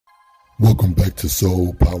Welcome back to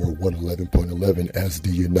Soul Power 111.11 as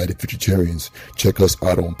the United Futuritarians. Check us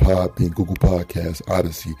out on Podbean, Google Podcasts,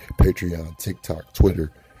 Odyssey, Patreon, TikTok,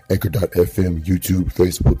 Twitter, Anchor.fm, YouTube,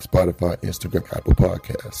 Facebook, Spotify, Instagram, Apple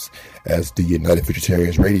Podcasts as the United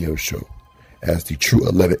Futuritarians radio show, as the true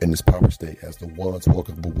 11 in this power state, as the ones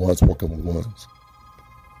walking with ones walking with ones.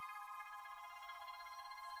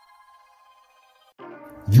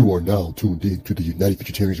 You are now tuned in to the United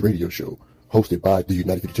Futuritarians radio show, hosted by the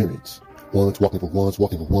United Futuritarians. Ones walking for ones,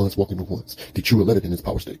 walking for ones, walking for ones. The true 11 in this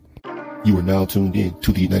power state. You are now tuned in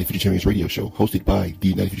to the United Futuritarians radio show, hosted by the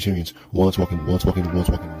United Futuritarians. Ones walking for ones, walking for ones,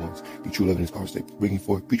 walking for ones. The true 11 in this power state. Bringing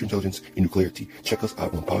forth future intelligence and new clarity. Check us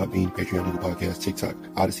out on Podbean, Patreon, Google Podcasts, TikTok,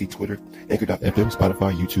 Odyssey, Twitter, Anchor.fm,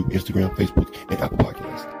 Spotify, YouTube, Instagram, Facebook, and Apple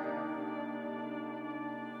Podcasts.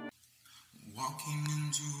 Walking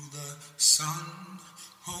into the sun.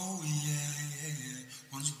 Oh yeah,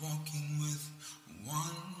 one's walking with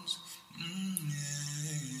ones,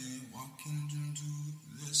 yeah, walking into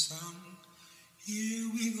the sun. Here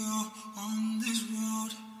we go on this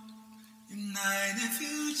road, United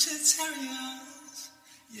Futuritarians,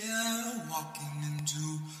 yeah, walking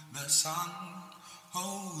into the sun.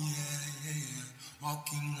 Oh yeah,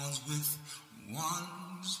 walking ones with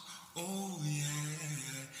ones. Oh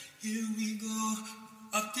yeah, here we go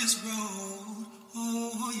up this road.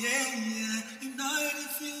 Oh yeah, United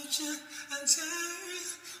Future and Terry.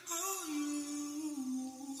 Oh you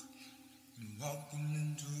walking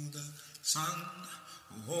into the sun.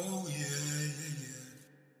 Oh yeah.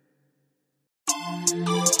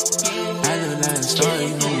 I look like a star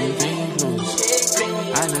even in green blues.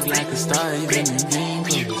 I look like a star even in green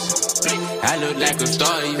blues. I look like a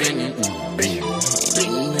star even in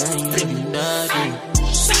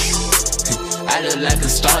I look like a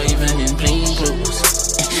star even in plain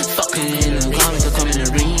clothes. Fucking in a comic, I come in a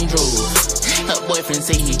Range Rover. Her boyfriend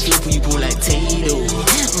say he kill people like Tato.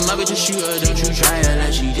 My bitch a shooter, don't you try her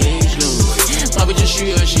like she days low. My bitch a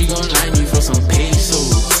shooter, she gon' line me for some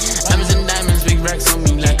pesos. Diamonds and diamonds, big racks on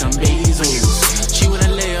me like I'm Bezos. She wanna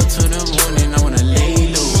lay up to the morning, I wanna lay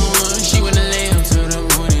low. She wanna lay up to the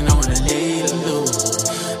morning, I wanna lay low.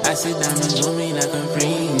 I see diamonds on me like a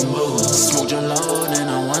rainbow. Smoke your load and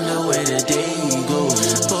I wonder where the day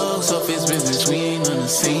goes. Box office business, we ain't on the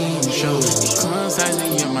same show.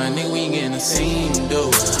 Coinciding, yeah, my nigga, we getting the same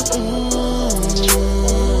dough.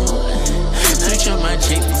 Switch up my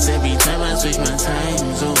chicks every time I switch my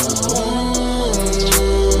time zone.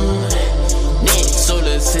 Next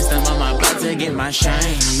solar system, I'm about to get my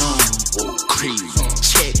shine on. Creep,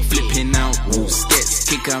 check, flipping out. Skets,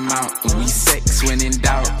 kick 'em out. We sex when in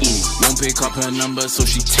doubt. Won't pick up her number, so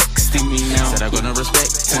she texting me now. Said I gonna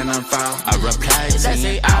respect and I'm foul. I replied, I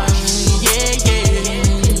say, yeah.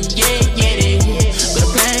 Got a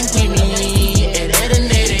plank with me, it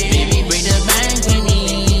detonated. Baby, break the bank with me,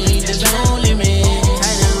 there's no limit.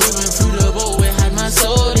 Tie the ribbon through the boat, we had my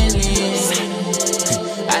soul in it.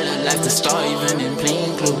 I look like a star even in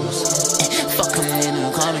plain clothes. Fuck her in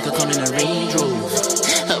a comic, I come in a Range Rover.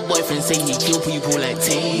 Her boyfriend say he kill people like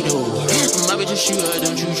Tato. My bitch a shooter,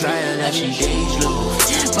 don't you try her like she days low.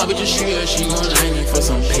 My bitch a shooter, she gon' line me for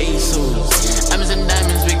some pesos. Diamonds and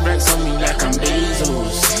diamonds, big racks on me like I'm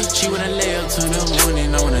Bezos. She wanna lay up to the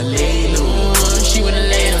morning, I wanna lay low. She wanna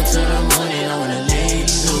lay up to the morning, I wanna lay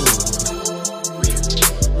low.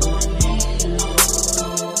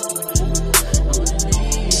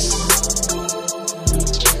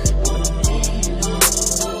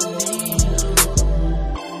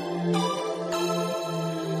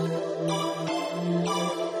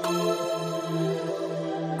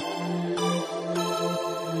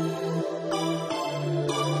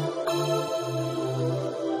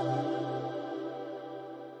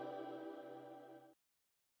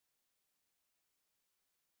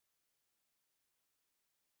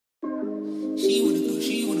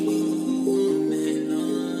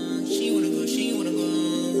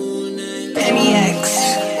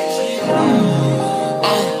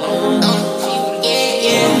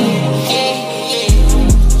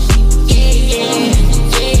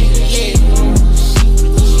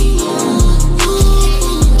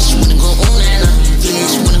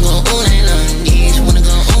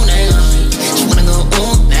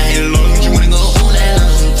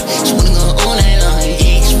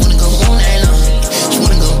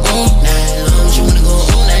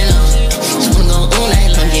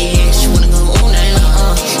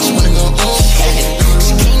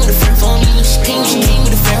 Phone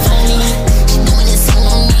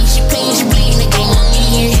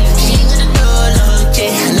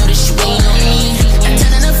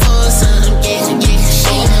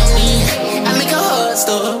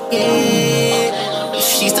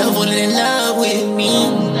start falling in love with me.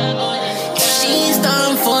 If she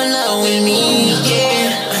start falling in love with me,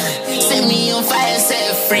 yeah. Set me on fire,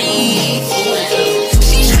 set free.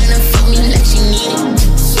 She tryna fuck me like she need it.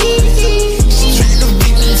 She tryna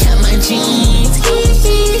make me cut my jeans.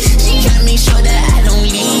 She tryna make sure that I don't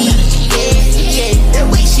leave. Yeah. The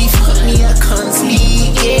way she fuck me, I can't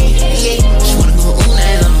sleep. Yeah. She wanna go all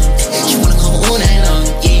night long. She wanna go all night long.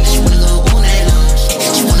 Yeah. She wanna go all night long.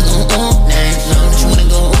 She wanna go all night long. She wanna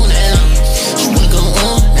go all night long. She wanna go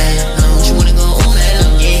all night long. She wanna go all night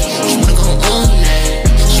long. Yeah. She wanna go all night.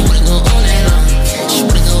 She wanna go all night long. She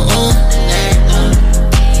wanna go all night long.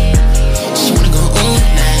 She wanna go all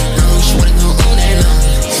night long. She wanna go all night long.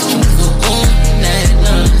 She wanna go all night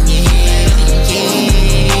long. Yeah. She wanna go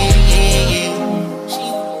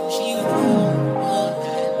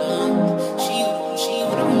all night long.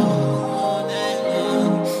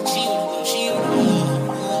 She wanna go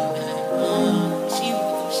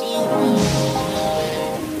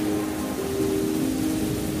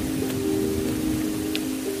all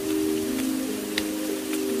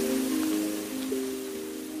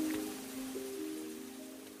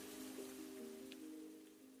night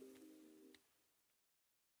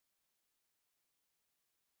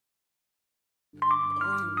long. She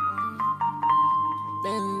wanna go all night long.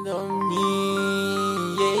 Bend on me,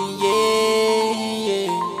 yeah.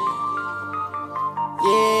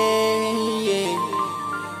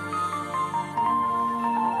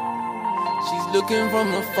 She's looking from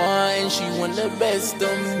afar and she want the best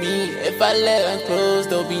of me. If I let her close,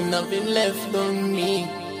 there'll be nothing left of me.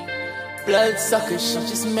 Bloodsucker, she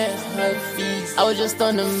just met her feet. I was just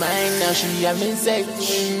on the mind, now she having sex with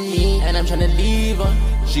me. And I'm tryna leave her,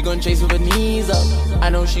 she gon' chase with her knees up. I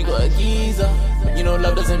know she got a geezer, you know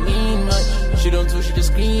love doesn't mean much. She don't do, she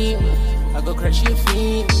just scream. I go crack, she a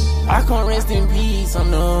fiend. I can't rest in peace,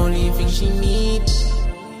 I'm the only thing she need.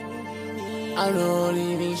 I'm the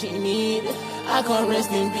only thing she need. I can't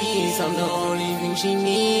rest in peace, I'm the only thing she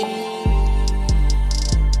need.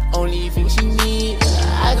 Only thing she need.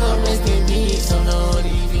 I can't rest in peace, I'm the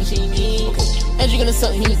only thing she need. And she gonna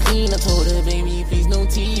suck me clean, I told her, baby, please no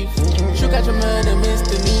teeth. She'll catch a murder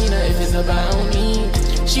misdemeanor if it's about me.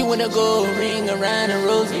 She wanna go ring around the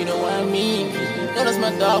rose, you know what I mean. No, that's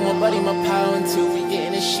my dog, my buddy, my power until we get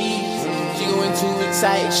in the sheets. She going too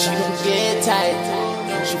excited, she don't get tight.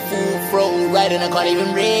 She full throat right and I can't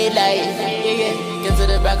even red light. Yeah. Get to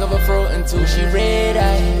the back of her throat until she red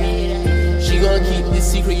eye. She gonna keep this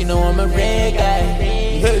secret, you know I'm a red guy.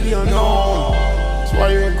 Baby, I know, that's why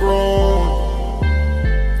you ain't grown.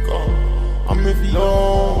 I'm in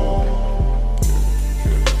alone.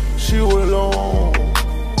 She was alone.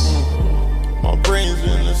 My brain's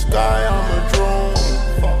in the sky, I'm a drone.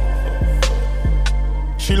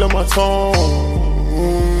 She love my tone.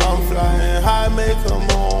 I'm flying high, make her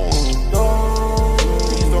moan.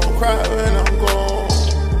 Please don't cry when I'm gone.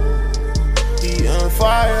 Eating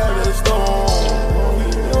fire, the storm.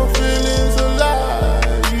 Your feelings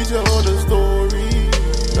alive, you tell the story.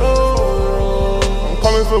 I'm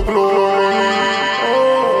coming for glory.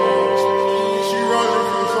 She running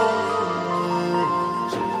from something.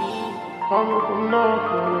 Coming from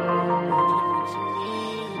nothing.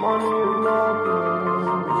 Money is nothing.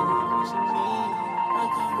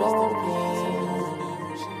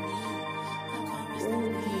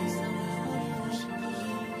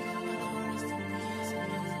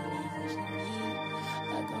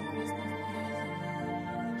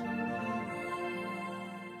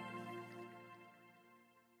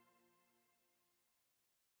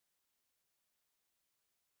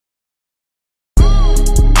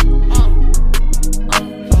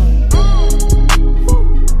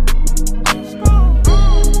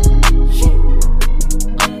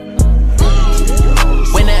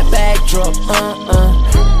 Drop,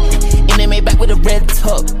 and they made back with a red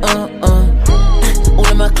top, all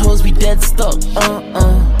of my clothes be dead stock,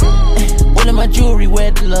 all of my jewelry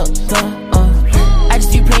wedlocked, I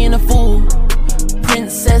just be playing a fool,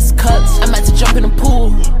 princess cuts, I'm about to jump in the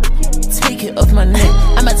pool, take it off my neck,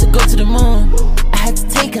 I'm about to go to the moon, I had to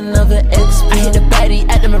take another X, I hit a baddie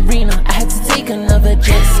at the marina, I had to take another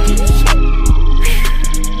jet ski.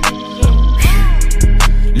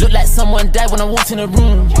 Look like someone died when I walked in the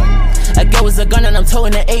room. A girl with a gun and I'm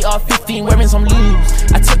towing an AR-15 wearing some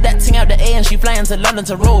lubes. I took that thing out the A and she flying to London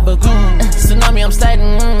to roll Bagoon. Tsunami I'm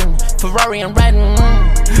sliding, Ferrari I'm riding,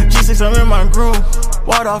 G6 I'm in my groove,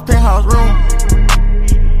 water off penthouse room.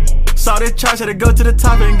 Saw this charge, had to go to the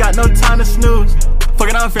top and got no time to snooze. Fuck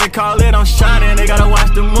it up and call it, I'm shining, they gotta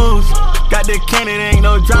watch the moves. Got the candy, there ain't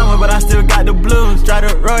no drama, but I still got the blues. Drive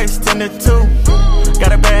the Royce, 10 to 2.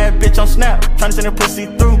 Got a bad bitch on Snap, tryna send her pussy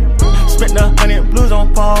through. Spent the 100 blues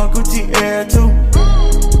on Paul Gucci Air too.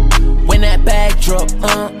 When that bag drop,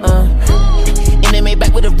 and they made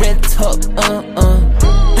back with a red top,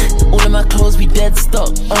 all of my clothes be dead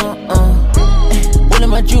stock, all of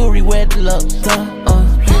my jewelry wedlocked,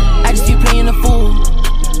 I just be playing a fool.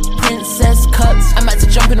 Princess cuts, I'm about to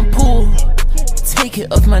jump in the pool. Take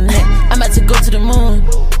it off my neck, I'm about to go to the moon.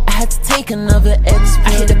 I had to take another exp.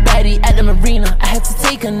 I hit a baddie at the marina, I had to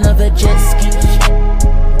take another jet ski.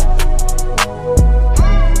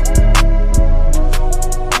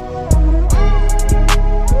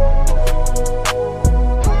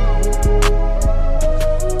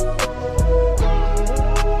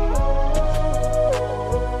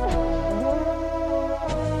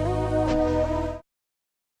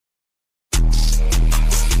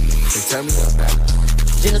 Tell me about that.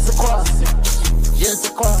 Je ne sais quoi, je ne sais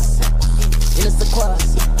quoi, je ne sais quoi,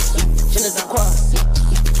 je ne sais quoi,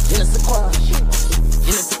 je ne sais quoi,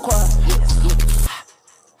 je ne sais quoi.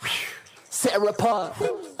 Set her apart,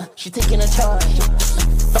 she taking a charge.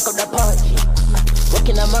 Fuck up that party,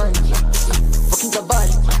 rocking that man, fucking the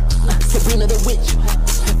body. Sabrina the witch,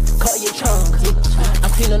 call your charm.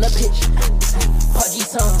 I'm feeling the pitch, Pudgy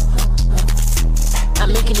song. I'm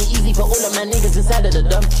making it easy for all of my niggas inside of the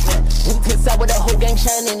dump. Whoop inside with the whole gang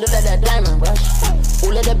shining, look like that diamond rush. All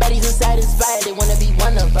of the baddies inside inspired, they wanna be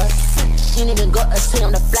one of us. Ain't even got a say on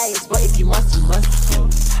the flyers, but if you must, you must.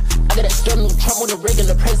 I got that Donald Trump on the rig and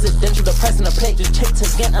the presidential, the press and the plate. Just checked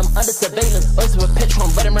again, I'm under surveillance. Also a Petron,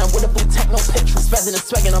 running around with a full techno petrol. Spazzing and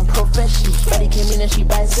swagging, I'm professional. Baddie came in and she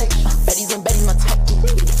bisexual. Baddies and baddies, my tactic.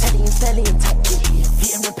 Teddy and Sally and tactic.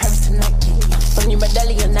 Hitting in Paris tonight. From your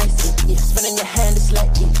medallion, nice. Spinning your hand, it's like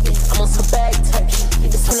I'm on some bag type shit.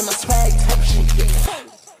 It's all in my swag type shit.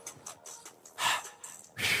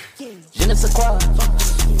 Je ne sais quoi,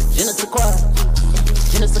 je ne sais quoi,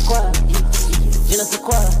 je ne sais quoi, je ne sais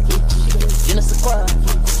quoi, je ne sais quoi.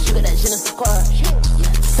 You got that je ne sais quoi.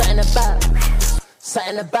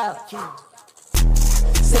 Something about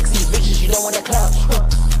sexy bitches, you don't want that clout.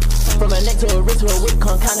 From a neck to a wrist to a whip,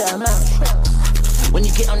 can't count the amount. When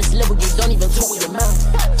you get on this level, you don't even talk with your mouth.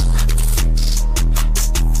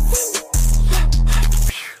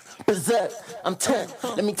 Berserk, I'm turned.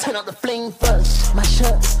 Let me turn out the flame first. My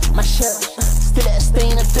shirt, still at a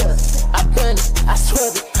stain of dust. I burn it, I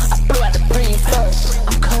swerve it, I blow out the brain first.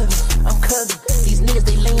 I'm curving. These niggas,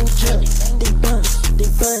 they lame jerk. They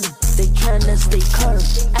burn, they tryna stay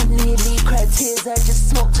curved. I nearly cried tears, I just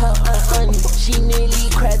smoked out her honey. She nearly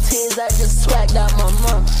cried tears, I just swagged out my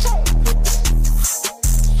mom.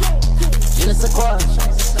 Je ne sais quoi,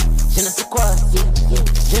 je ne sais quoi,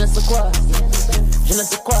 je ne sais quoi, je ne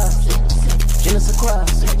sais quoi, je ne sais quoi,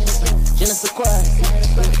 je ne sais quoi,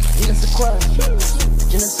 je ne sais quoi,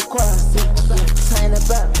 je ne sais quoi, something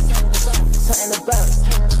about,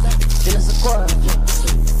 je ne sais quoi,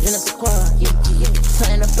 je ne sais quoi,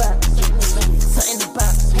 something about.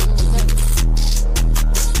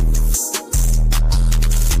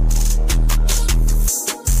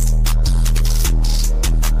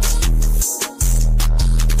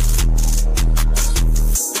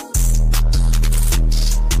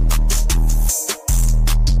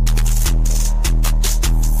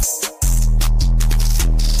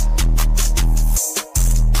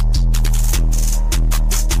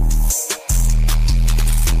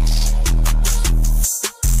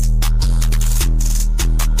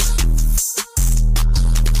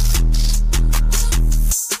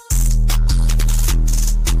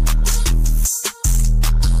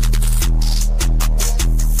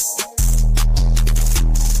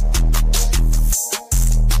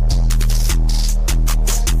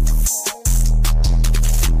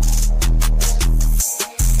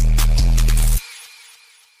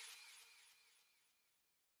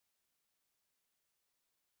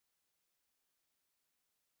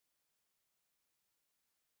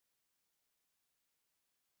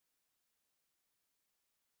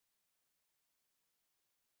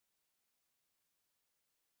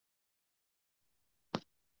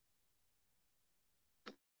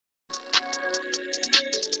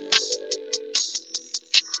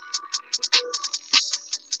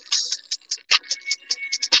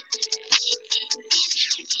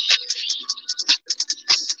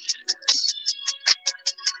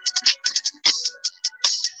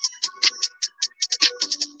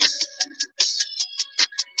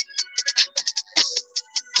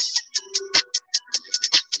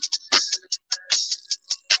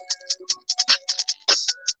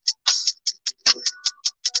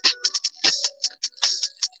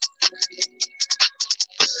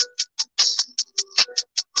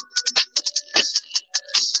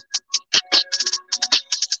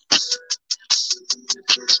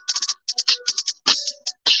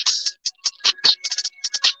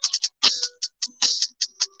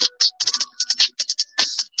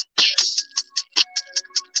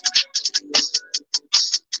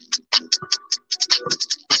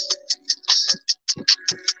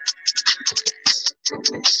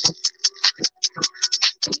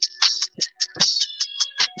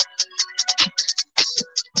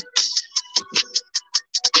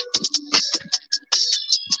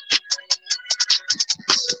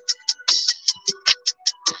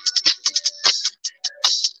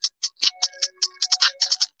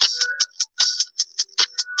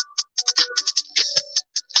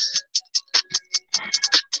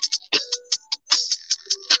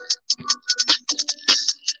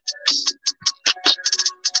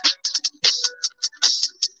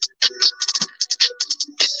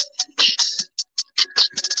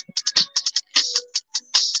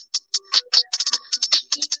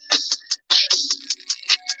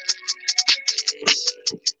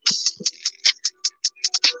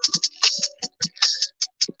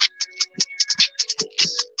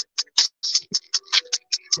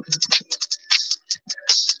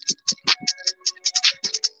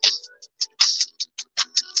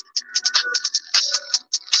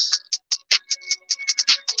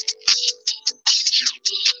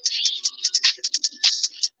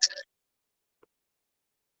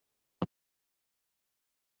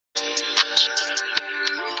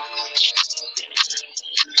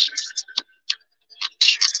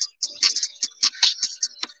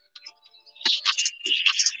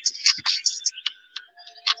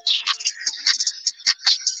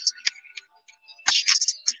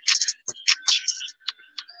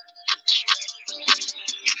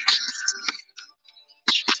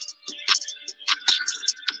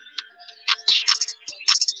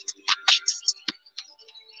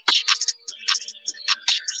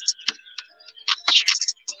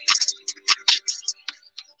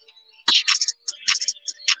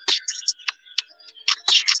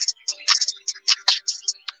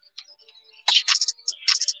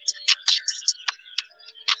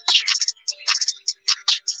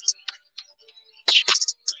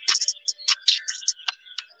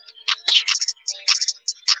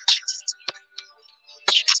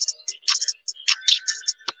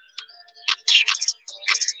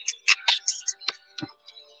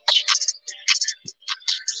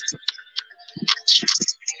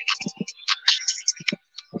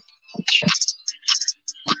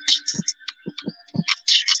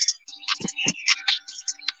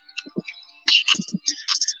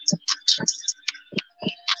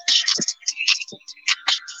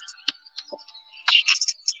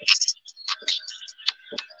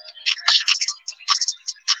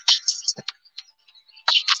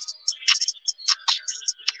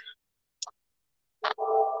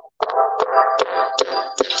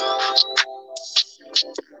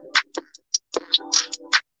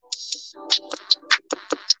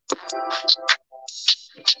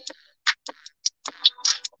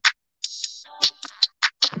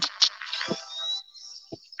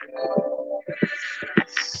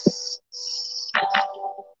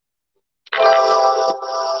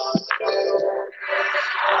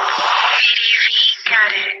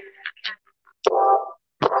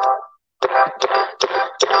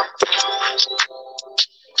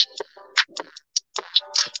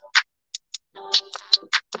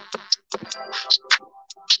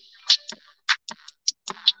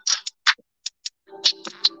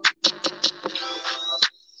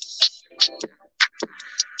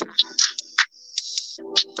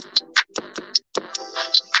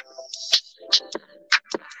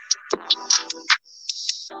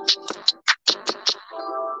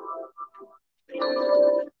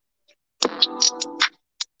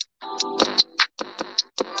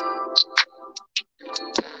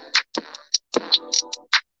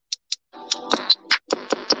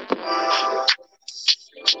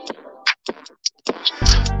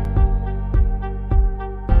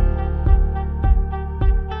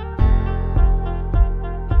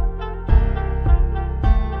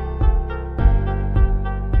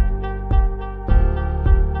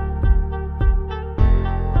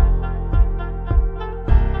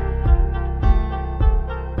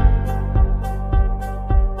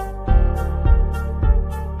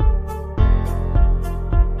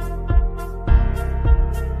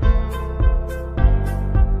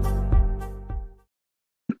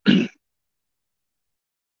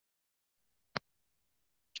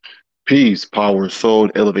 Peace, power, soul,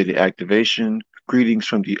 elevated activation. Greetings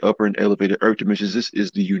from the upper and elevated earth dimensions. This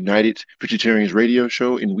is the United Vegetarians Radio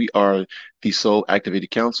Show, and we are the Soul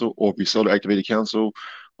Activated Council or the Solar Activated Council.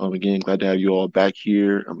 Again, glad to have you all back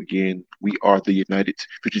here. Again, we are the United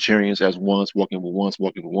Vegetarians as ones, walking with ones,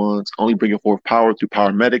 walking with ones, only bringing forth power through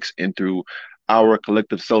power medics and through our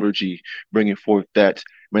collective solargy, bringing forth that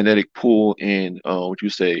magnetic pull and what you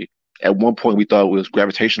say. At one point, we thought it was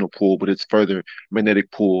gravitational pull, but it's further magnetic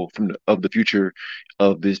pull from of the future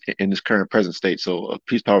of this in this current present state. So,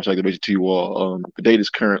 peace, power, activation to you all. The date is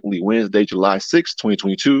currently Wednesday, July 6th,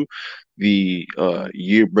 2022. The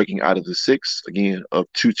year breaking out of the six again of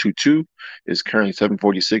 222 is currently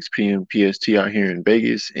 7:46 p.m. PST out here in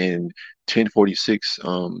Vegas and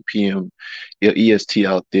 10:46 p.m. EST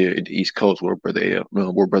out there in the East Coast where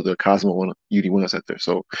brother Cosmo and UD went us out there.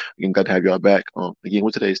 So again, glad to have y'all back. Again,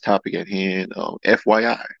 with today's topic at hand,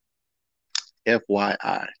 FYI.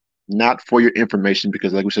 FYI. Not for your information,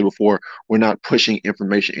 because like we said before, we're not pushing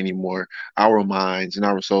information anymore. Our minds and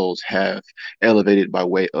our souls have elevated by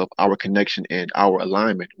way of our connection and our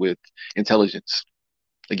alignment with intelligence.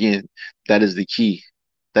 Again, that is the key.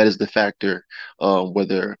 That is the factor,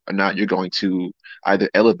 whether or not you're going to either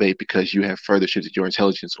elevate because you have further shifted your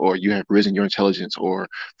intelligence, or you have risen your intelligence, or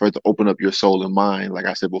further open up your soul and mind. Like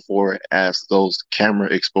I said before, as those camera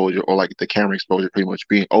exposure, or like the camera exposure, pretty much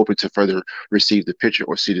being open to further receive the picture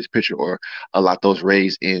or see this picture, or allow those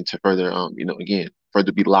rays in to further, again,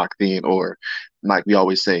 further be locked in, or like we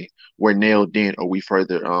always say, we're nailed in, or we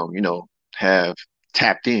further, have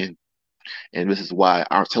tapped in. And this is why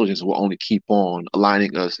our intelligence will only keep on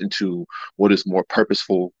aligning us into what is more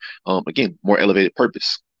purposeful, again, more elevated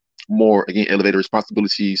purpose, more, again, elevated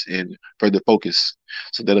responsibilities and further focus.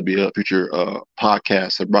 So that'll be a future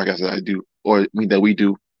podcast or broadcast that I do, or I mean, that we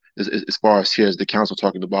do, as far as here as the council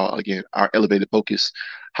talking about, again, our elevated focus,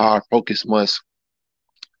 how our focus must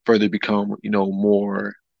further become,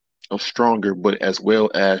 more stronger, but as well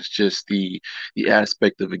as just the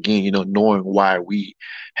aspect of, again, knowing why we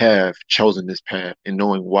have chosen this path, and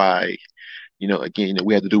knowing why, again,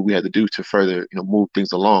 we had to do what we had to do to further, move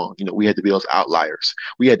things along. We had to be those outliers.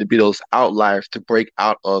 We had to be those outliers to break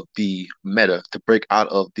out of the meta, to break out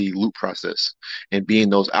of the loop process, and being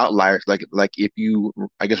those outliers. Like if you,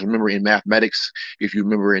 I guess, remember in mathematics, if you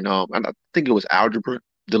remember in I think it was algebra,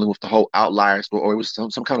 dealing with the whole outliers, or it was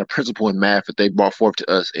some kind of principle in math that they brought forth to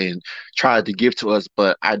us and tried to give to us.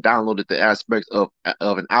 But I downloaded the aspect of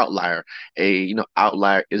an outlier.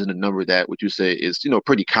 Outlier isn't a number that what you say is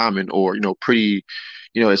pretty common, or pretty,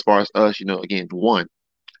 as far as us, again, one.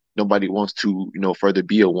 Nobody wants to, further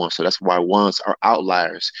be a one. So that's why ones are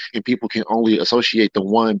outliers. And people can only associate the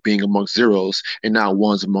one being amongst zeros and not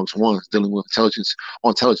ones amongst ones, dealing with intelligence on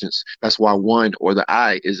intelligence. That's why one or the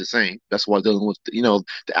I is the same. That's why dealing with, the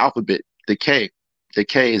alphabet, the K. The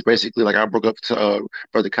K is basically, like I broke up to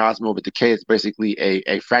Brother Cosmo, but the K is basically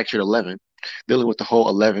a fractured 11, dealing with the whole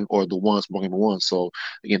 11 or the ones, walking the ones. So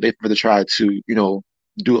again, they further try to,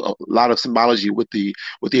 do a lot of symbology with the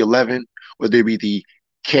 11, whether it be the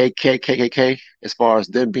K, as far as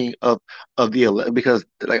them being of the 11, because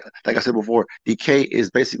like I said before, the K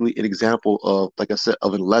is basically an example of, like I said,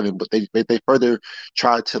 of an 11, but they further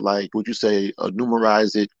try to, like, would you say,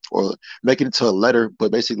 numerize it or make it into a letter.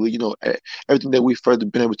 But basically, everything that we've further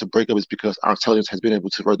been able to break up is because our intelligence has been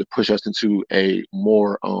able to further push us into a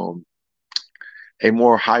more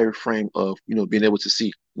higher frame of, being able to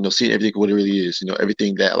see, seeing everything what it really is,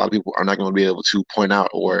 everything that a lot of people are not going to be able to point out,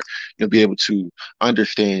 or be able to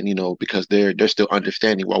understand, because they're still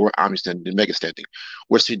understanding while we're understanding and mega standing.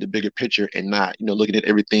 We're seeing the bigger picture and not, looking at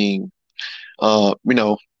everything, from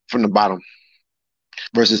the bottom,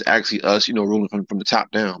 versus actually us, ruling from the top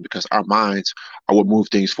down, because our minds are what move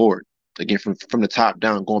things forward. Again, from the top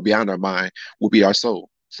down, going beyond our mind will be our soul.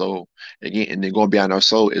 So again, and then going beyond our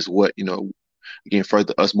soul is what, again,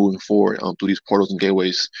 further us moving forward, through these portals and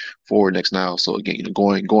gateways forward next now. So again,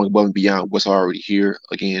 going above and beyond what's already here,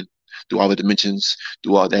 again, through all the dimensions,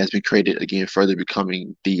 through all that has been created, again, further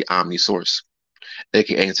becoming the omni source,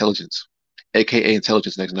 aka intelligence. AKA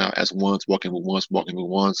intelligence next now, as ones walking with ones, walking with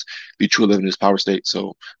ones, be true living in this power state.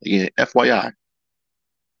 So again, FYI,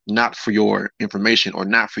 not for your information or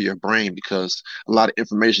not for your brain, because a lot of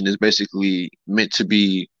information is basically meant to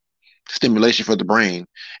be stimulation for the brain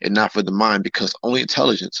and not for the mind, because only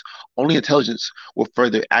intelligence will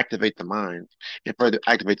further activate the mind and further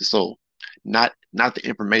activate the soul, not the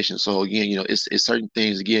information. So again, it's certain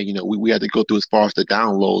things, again, we had to go through as far as the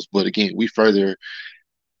downloads, but again, we further,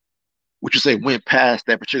 what you say, went past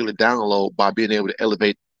that particular download by being able to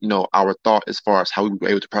elevate, our thought as far as how we were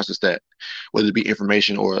able to process that. whether it be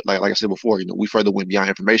information or like I said before, we further went beyond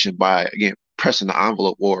information by again pressing the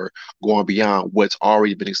envelope or going beyond what's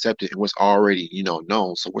already been accepted and what's already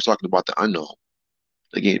known. So we're talking about the unknown.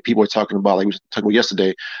 Again, people are talking about, like we talked about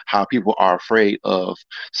yesterday, how people are afraid of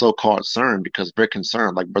so-called CERN because they're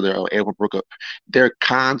concerned, like Brother Edward broke up. They're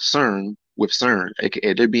concerned with CERN,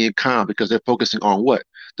 aka they're being calm because they're focusing on what?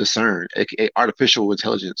 The CERN, aka artificial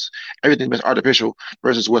intelligence. Everything that's artificial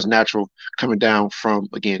versus what's natural coming down from,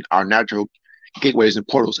 again, our natural gateways and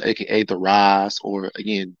portals, aka the rise, or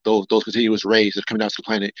again, those continuous rays that are coming down to the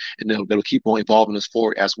planet, and they'll keep on evolving us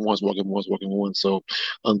forward as ones walking. So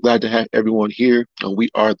I'm glad to have everyone here. We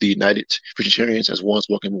are the United Vegetarians as ones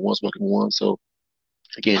walking one. So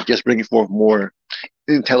again, just bringing forth more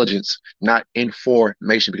intelligence, not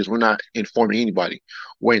information, because we're not informing anybody.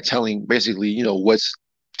 We're telling basically, what's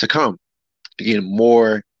to come. Again,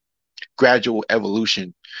 more gradual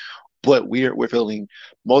evolution, but we're feeling,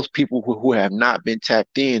 most people who have not been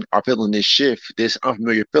tapped in are feeling this shift, this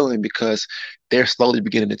unfamiliar feeling, because they're slowly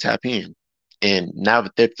beginning to tap in. And now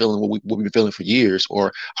that they're feeling what we've been feeling for years,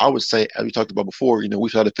 or I would say, as we talked about before, we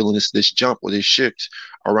started feeling this jump or this shift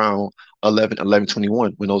around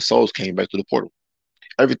 11/11/21 when those souls came back to the portal.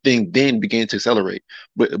 Everything then began to accelerate,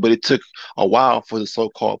 but it took a while for the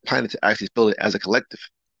so-called planet to actually feel it as a collective.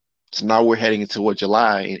 So now we're heading into what,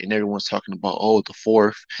 July, and everyone's talking about, oh, the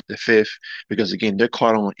fourth, the fifth, because again, they're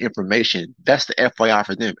caught on information. That's the FYI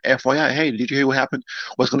for them. FYI, hey, did you hear what happened?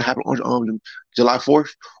 What's going to happen on July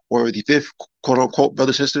 4th or the 5th, quote unquote,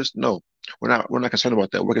 brothers sisters? No, we're not concerned about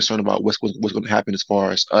that. We're concerned about what's going to happen as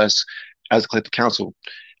far as us as a collective council,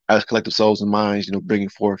 as collective souls and minds, bringing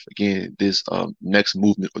forth again this next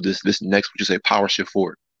movement, or this next, would you say, power shift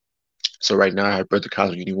forward. So right now, I have Brother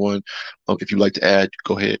Cosmo Uni One. If you'd like to add,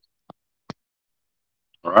 go ahead.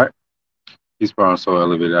 All right. He's power and soul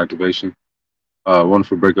elevated activation.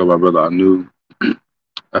 Wonderful breakup by brother Anu.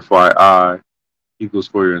 F.Y.I. equals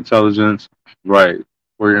for your intelligence. Right.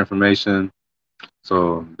 For your information.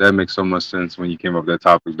 So that makes so much sense when you came up with that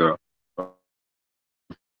topic, though.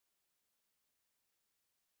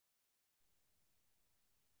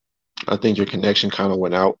 I think your connection kind of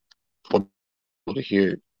went out. To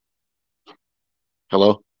hear.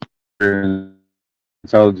 Hello?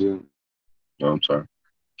 Intelligent. Oh, I'm sorry.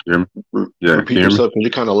 You hear me? Yeah, Repeat yourself, because you're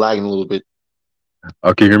kind of lagging a little bit.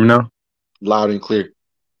 Can you hear me now? Loud and clear.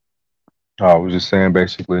 I was just saying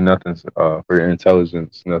basically nothing's for your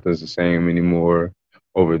intelligence, nothing's the same anymore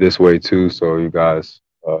over this way too. So you guys,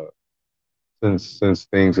 since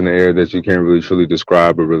things in the air that you can't really truly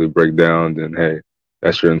describe or really break down, then hey,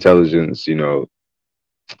 that's your intelligence, needing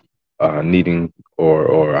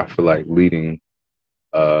or I feel like leading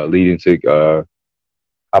to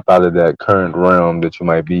hop out of that current realm that you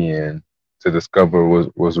might be in to discover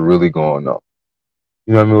what's really going on.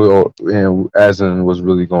 You know what I mean? And as in what's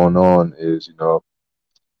really going on is, what's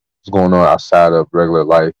going on outside of regular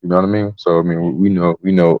life. You know what I mean? So I mean, we know.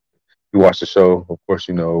 You watch the show, of course.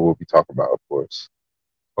 You know what we talk about, of course.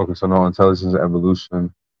 Focus on all intelligence and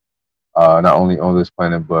evolution, not only on this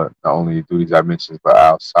planet, but not only through these dimensions, but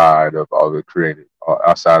outside of all the created,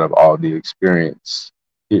 outside of all the experience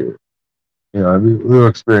here. You know, I mean, we were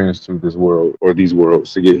experienced through this world or these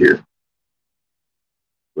worlds to get here.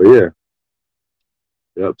 But yeah,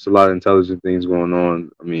 yep, it's a lot of intelligent things going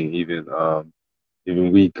on. I mean, even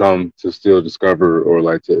we come to still discover or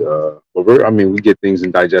like to I mean, we get things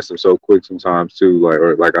and digest them so quick sometimes too,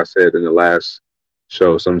 or like I said in the last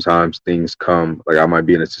show, sometimes things come, like I might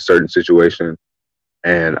be in a certain situation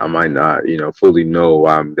and I might not, fully know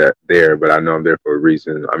I'm there, but I know I'm there for a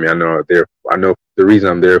reason. I mean, I know the reason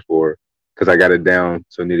I'm there for, because I got it down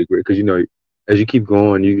to nitty gritty. Because as you keep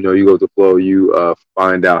going, you go with the flow. You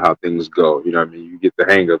find out how things go. You know what I mean? You get the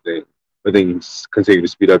hang of things, but then you continue to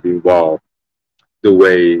speed up and evolve the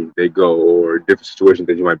way they go, or different situations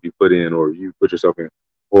that you might be put in, or you put yourself in,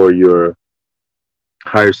 or your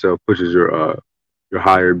higher self pushes your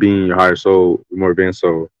higher being, your higher soul, your more advanced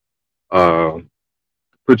soul, uh,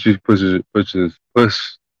 puts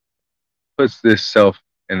this self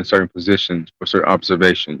in a certain positions for certain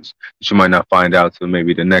observations that you might not find out till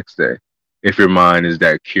maybe the next day, if your mind is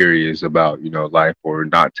that curious about life, or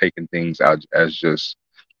not taking things out as just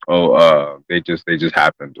they just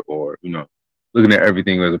happened, or looking at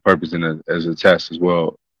everything as a purpose and as a test as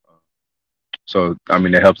well. So I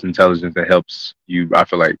mean, it helps intelligence. It helps you. I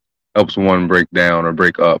feel like helps one break down or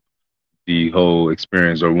break up the whole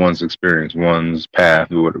experience, or one's experience, one's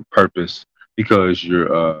path, or purpose, because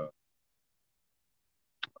uh,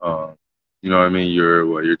 you know what I mean.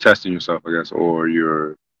 You're testing yourself, I guess, or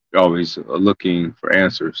you're always looking for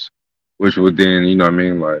answers, which would then, you know what I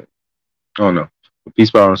mean, like, I don't know.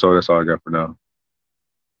 Peace, power, and soul. That's all I got for now.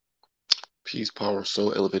 Peace, power,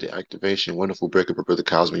 soul, elevated activation. Wonderful breaker, Brother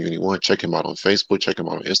Cosmo Uni One. Check him out on Facebook. Check him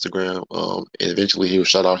out on Instagram. And eventually he will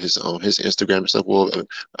shout out his Instagram and stuff. Well,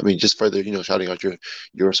 I mean, just further, shouting out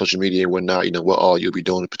your social media and whatnot. What all you'll be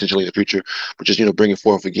doing potentially in the future. But just bringing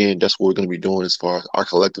forth again. That's what we're going to be doing as far as our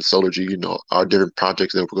collective solargy. Our different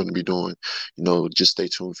projects that we're going to be doing. Just stay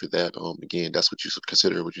tuned for that. Again, that's what you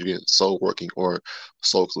consider what you get soul working or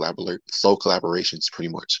soul collaborations,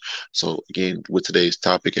 pretty much. So again, with today's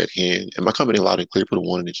topic at hand, am I coming in loud and clear? Put a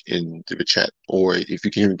one in the chat, or if you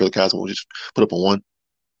can hear me, Brother Cosmo, just put up a one.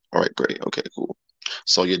 All right, great. Okay, cool.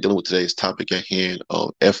 So you're dealing with today's topic at hand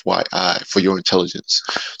of FYI for your intelligence.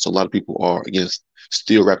 So a lot of people are again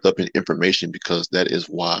still wrapped up in information because that is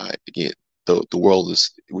why again the world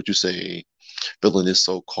is would you say feeling this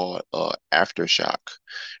so-called aftershock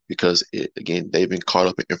because again they've been caught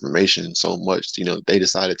up in information so much they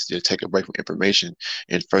decided to take a break from information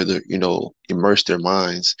and further immerse their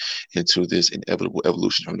minds into this inevitable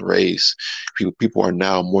evolution from the race. People are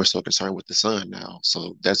now more so concerned with the sun now,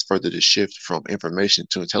 so that's further the shift from information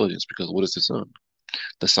to intelligence because what is the sun?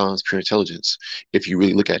 The sun's pure intelligence if you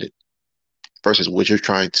really look at it versus what you're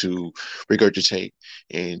trying to regurgitate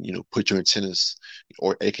and put your antennas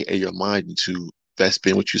or aka your mind into. That's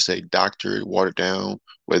been what you say doctored, watered down,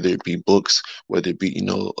 whether it be books, whether it be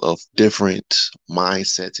of different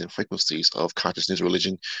mindsets and frequencies of consciousness,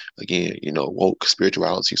 religion, again woke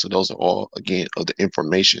spirituality. So those are all again of the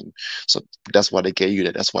information. So that's why they gave you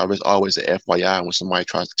that. That's why there's always the FYI when somebody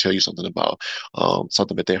tries to tell you something about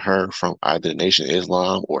something that they heard from either the Nation of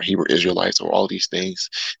Islam or Hebrew Israelites or all these things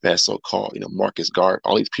that so-called Marcus Garvey,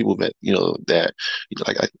 all these people that that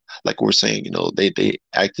like we're saying they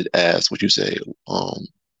acted as what you say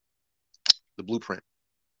the blueprint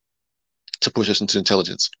to push us into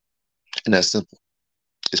intelligence, and that's simple.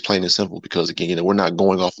 It's plain and simple because again, we're not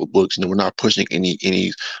going off of books. We're not pushing any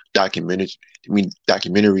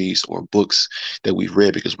documentaries or books that we've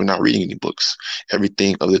read because we're not reading any books.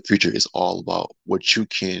 Everything of the future is all about what you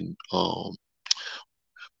can. What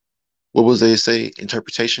was they say?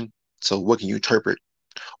 Interpretation. So what can you interpret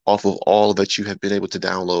off of all that you have been able to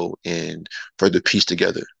download and further piece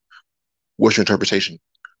together? What's your interpretation?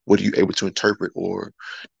 What are you able to interpret? Or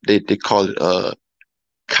they call it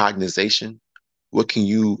cognization. What can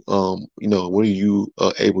you what are you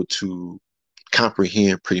able to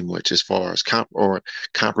comprehend pretty much as far as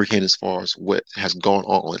comprehend as far as what has gone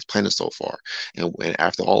on this planet so far, and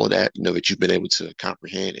after all of that that you've been able to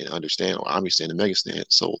comprehend and understand or understand and understand.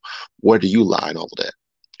 So where do you lie in all of that?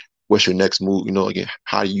 What's your next move? Again,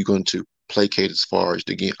 how are you going to placate as far as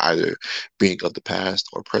again either being of the past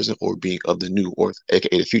or present or being of the new or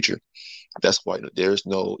aka the future? That's why there's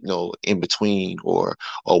no in between or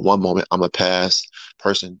one moment I'm a past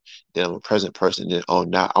person, then I'm a present person, then oh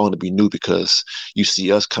now I want to be new because you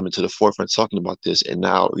see us coming to the forefront talking about this, and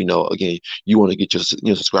now again you want to get your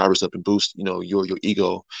subscribers up and boost your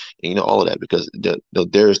ego and all of that because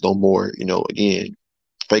there is no more again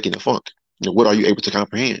faking the funk. What are you able to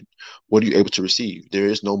comprehend? What are you able to receive? There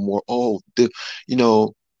is no more. You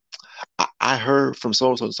know, I heard from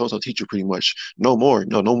so teacher pretty much. No more.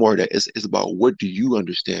 No more. That it's about what do you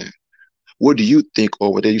understand? What do you think,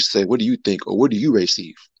 or what they used to say? What do you think, or what do you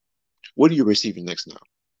receive? What are you receiving next now?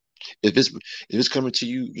 If it's coming to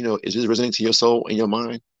you, is this resonating to your soul and your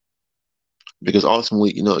mind? Because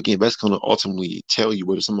ultimately, again, that's going to ultimately tell you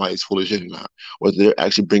whether somebody's full of shit or not, whether they're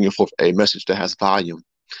actually bringing forth a message that has volume,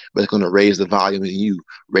 but it's going to raise the volume in you,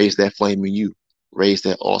 raise that flame in you, raise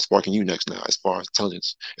that all spark in you next now, as far as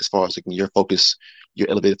intelligence, as far as like, your focus, your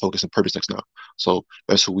elevated focus and purpose next now. So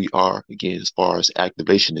that's who we are, again, as far as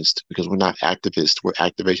activationists, because we're not activists, we're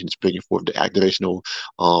activationists, bringing forth the activational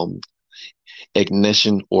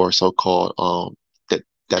ignition or so-called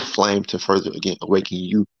that flame to further, again, awaken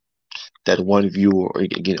you, that one viewer, or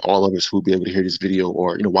again all of us who will be able to hear this video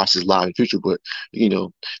or watch this live in the future. But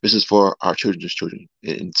this is for our children's children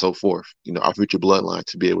and so forth, our future bloodline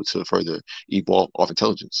to be able to further evolve off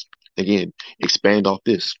intelligence. Again, expand off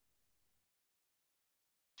this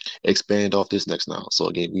next now. So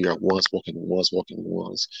again, we are ones walking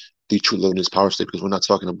ones, the true luminous power state, because we're not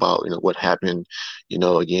talking about what happened,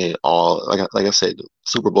 again, all like I said,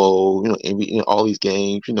 Super Bowl, NBA, all these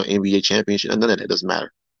games, NBA championship, and none of that doesn't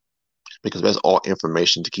matter, because that's all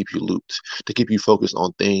information to keep you looped, to keep you focused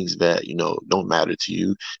on things that don't matter to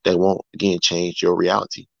you, that won't again change your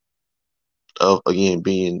reality of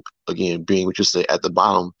being what you say at the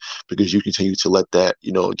bottom, because you continue to let that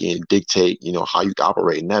again dictate how you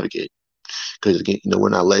operate and navigate. Because again we're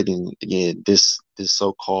not letting again this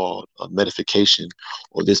so-called metification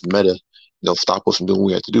or this meta stop us from doing what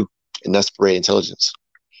we have to do. and that's spread intelligence.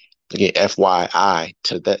 Again, FYI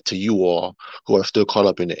to you all who are still caught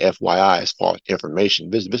up in the FYI as far as information.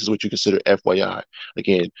 This is what you consider FYI.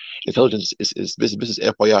 Again, intelligence this is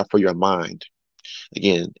FYI for your mind.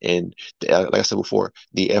 Again, and like I said before,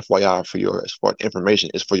 the FYI for your as far as information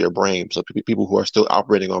is for your brain. So people who are still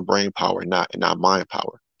operating on brain power, not mind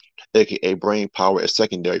power. AKA brain power is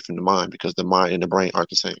secondary from the mind because the mind and the brain aren't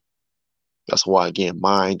the same. That's why, again,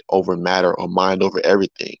 mind over matter or mind over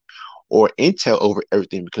everything or intel over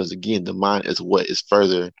everything, because again, the mind is what is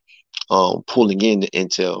further pulling in the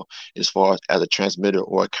intel as far as a transmitter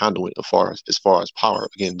or a conduit as far as power.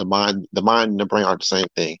 Again, the mind and the brain aren't the same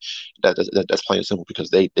thing. That's plain and simple because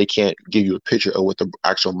they can't give you a picture of what the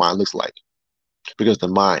actual mind looks like because the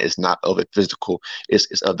mind is not of a physical,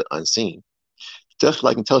 it's of the unseen. Just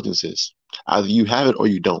like intelligence is. Either you have it or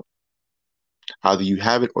you don't. Either you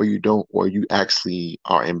have it or you don't, or you actually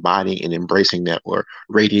are embodying and embracing that or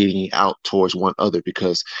radiating it out towards one other.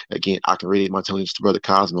 Because again, I can radiate my intelligence to Brother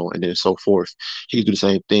Cosmo and then so forth. He can do the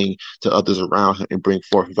same thing to others around him and bring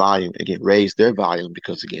forth volume, again, raise their volume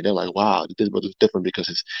because again, they're like, wow, this brother's different because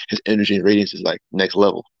his energy and radiance is like next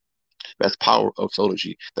level. That's power of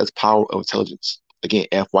solargy. That's power of intelligence. Again,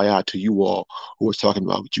 FYI to you all who are talking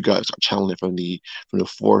about what you guys are channeling from the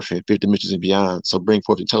fourth and fifth dimensions and beyond. So bring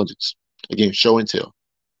forth intelligence. Again, show and tell.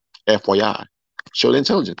 FYI. Show the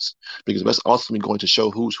intelligence. Because that's ultimately going to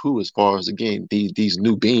show who's who as far as again these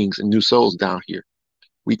new beings and new souls down here.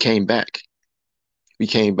 We came back. We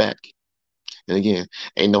came back. And again,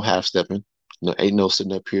 ain't no half stepping. No, ain't no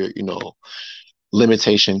sitting up here,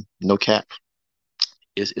 limitation, no cap.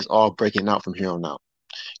 It's all breaking out from here on out.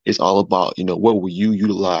 It's all about, what will you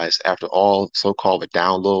utilize after all so-called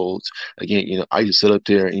downloads. Again, I used to sit up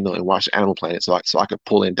there, and watch Animal Planet so I could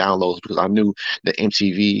pull in downloads because I knew that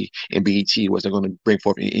MTV and BET wasn't going to bring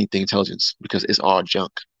forth anything intelligence because it's all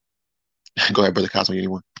junk. Go ahead, Brother Cosmo,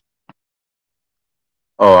 anyone?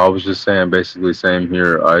 Oh, I was just saying, basically, same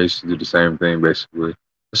here. I used to do the same thing, basically.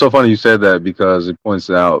 It's so funny you said that because it points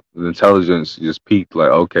out the intelligence just peaked.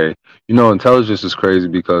 Like, okay, intelligence is crazy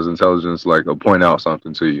because intelligence, like, will point out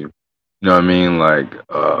something to you. You know what I mean? Like,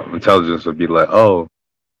 intelligence would be like, oh,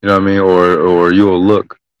 you know what I mean? Or you'll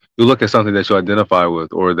look at something that you identify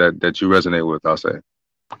with or that you resonate with, I'll say.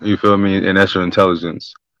 You feel me? And that's your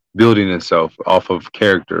intelligence building itself off of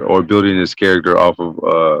character or building its character off of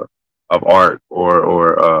art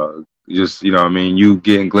or just what I mean, you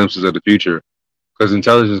getting glimpses of the future because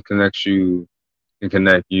intelligence connect you can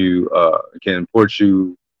import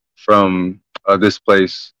you from this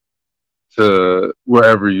place to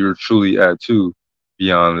wherever you're truly at to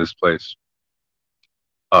beyond this place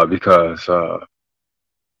because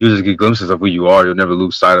you just get glimpses of who you are. You'll never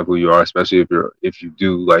lose sight of who you are, especially if you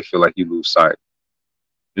do like feel like you lose sight.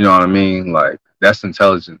 You know what I mean? Like that's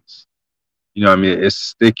intelligence. You know what I mean? It's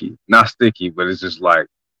sticky, not sticky, but it's just like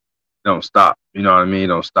don't stop. You know what I mean?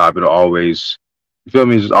 Don't stop. It'll always. You feel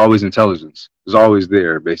me? It's just always intelligence. It's always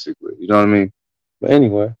there, basically. You know what I mean? But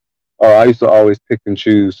anyway, I used to always pick and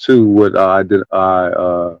choose too what I did. I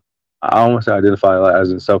don't want to say identify like,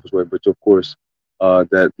 as in a selfish way, but of course,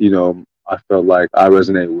 that I felt like I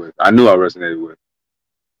resonated with. I knew I resonated with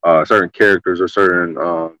certain characters or certain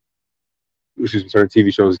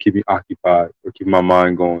TV shows to keep me occupied or keep my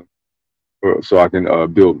mind going, so I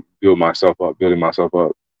can build myself up, building myself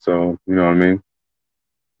up. So you know what I mean.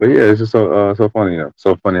 But yeah, it's just so funny.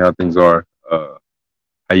 So funny how things are.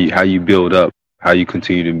 How you build up, how you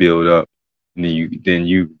continue to build up, and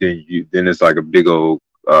then it's like a big old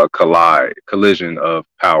collision of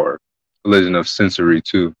power, collision of sensory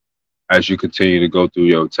too. As you continue to go through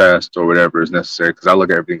your test or whatever is necessary, because I look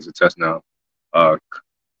at everything as a test now. Uh,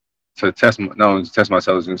 to test not only to test my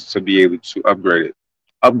intelligence, to be able to upgrade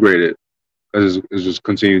it, because it's just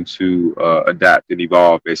continue to adapt and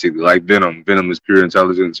evolve. Basically, like Venom. Venom is pure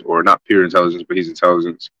intelligence, or not pure intelligence, but he's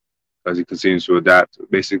intelligence as he continues to adapt,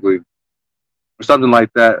 basically, or something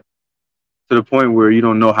like that, to the point where you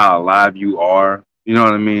don't know how alive you are. You know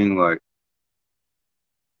what I mean? Like,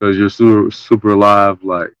 because you're super alive.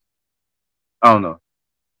 Like, I don't know.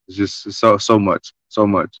 It's just so much, so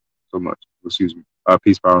much, so much. Excuse me.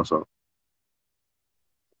 Peace, power, and soul.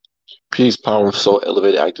 Peace, power, soul,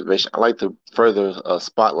 elevated activation. I like to further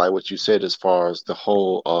spotlight what you said as far as the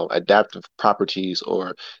whole adaptive properties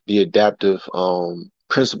or the adaptive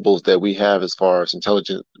principles that we have as far as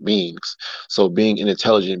intelligent beings. So being an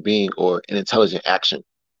intelligent being or an intelligent action.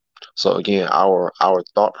 So again, our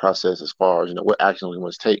thought process as far as what action we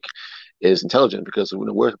must take is intelligent, because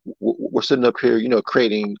we're sitting up here,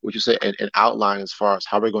 creating what you say an outline as far as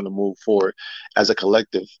how we're going to move forward as a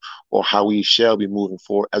collective, or how we shall be moving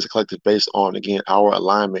forward as a collective based on, again, our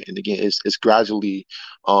alignment. And again, it's gradually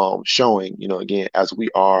showing, again, as we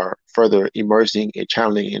are further immersing and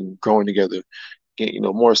channeling and growing together,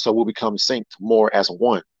 more so we'll become synced more as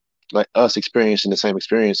one, like us experiencing the same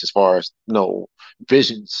experience as far as,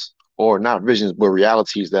 visions, or not visions, but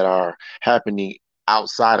realities that are happening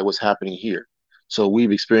outside of what's happening here. So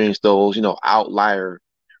we've experienced those, outlier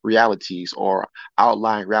realities, or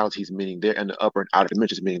outlying realities, meaning they're in the upper and outer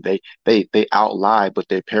dimensions, meaning they outlie, but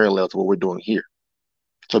they're parallel to what we're doing here.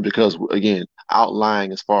 So because, again,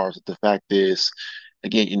 outlying as far as the fact is,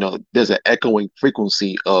 again, there's an echoing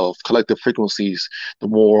frequency of collective frequencies, the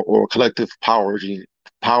more, or collective power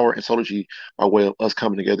and solargy, by way of us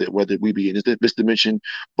coming together, whether we be in this dimension,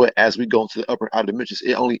 but as we go into the upper and outer dimensions,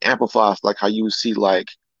 it only amplifies, like how you would see like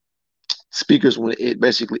speakers when it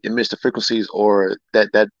basically emits the frequencies, or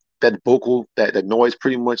that vocal, that noise,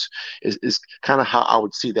 pretty much is kind of how I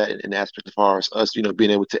would see that in aspect, as far as us,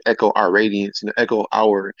 being able to echo our radiance, echo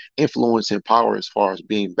our influence and power, as far as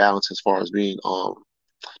being balanced, as far as being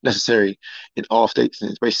necessary in all states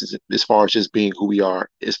and spaces, as far as just being who we are,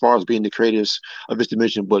 as far as being the creators of this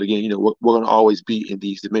dimension. But again, we're going to always be in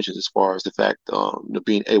these dimensions, as far as the fact,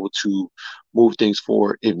 being able to move things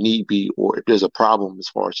forward if need be, or if there's a problem, as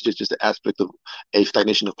far as just the aspect of a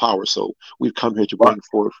stagnation of power. So we've come here to What? bring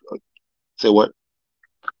forth. Say what?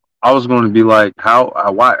 I was going to be like, how?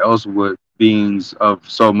 Why else would beings of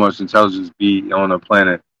so much intelligence be on a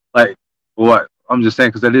planet? Like, what? I'm just saying,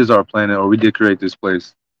 because that is our planet, or we did create this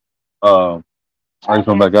place. Are you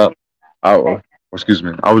coming back up? Excuse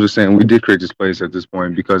me. I was just saying we did create this place at this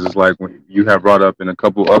point, because it's like when you have brought up in a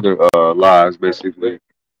couple other lives, basically.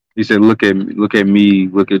 You said, look at me,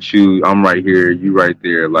 look at you. I'm right here, you right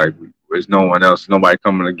there. Like there's no one else, nobody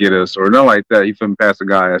coming to get us, or nothing like that. You feel me? Past the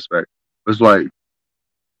guy aspect. It's like it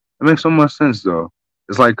makes so much sense though.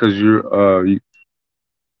 It's like because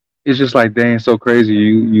it's just like, dang, so crazy.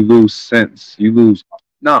 You lose sense. You lose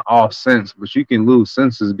not all sense, but you can lose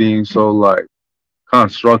senses being so like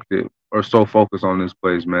constructed or so focused on this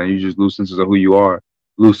place, man. You just lose senses of who you are,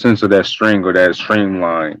 lose sense of that string or that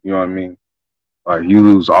streamline. You know what I mean? Like you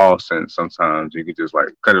lose all sense sometimes. You can just like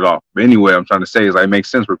cut it off. But anyway, I'm trying to say is like it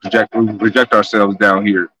makes sense. We project ourselves down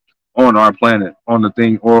here on our planet, on the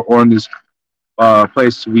thing, or in this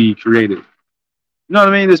place we created. You know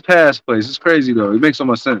what I mean? This past place. It's crazy though. It makes so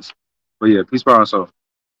much sense. But yeah, peace, power, and soul.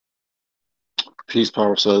 Peace,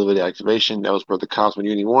 power, celebrity activation. That was Brother Cosmo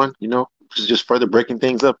Uni One. Just further breaking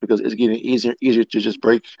things up, because it's getting easier and easier to just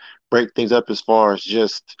break things up, as far as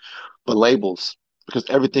just the labels, because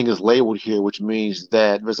everything is labeled here, which means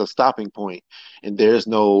that there's a stopping point and there's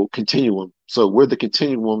no continuum. So we're the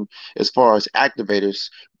continuum as far as activators,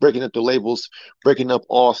 breaking up the labels, breaking up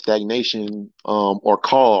all stagnation, or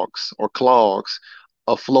cogs or clogs,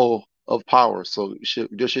 a flow of power. So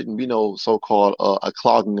there shouldn't be no so-called a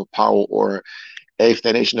clogging of power, or a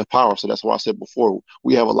stagnation of power. So that's why I said before,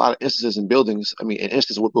 we have a lot of instances in buildings. I mean, in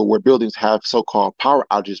instances where buildings have so-called power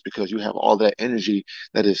outages, because you have all that energy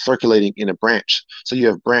that is circulating in a branch. So you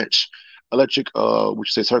have branch electric,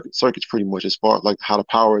 which say circuits, pretty much, as far as like how the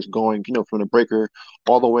power is going, from the breaker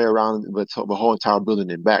all the way around the whole entire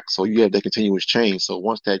building and back. So you have that continuous chain. So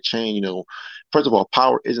once that chain, first of all,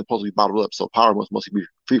 power isn't supposed to be bottled up. So power must be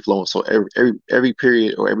free flowing. So every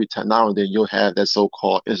period, or every time now and then, you'll have that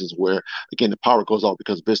so-called instance where, again, the power goes off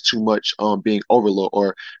because there's too much being overload,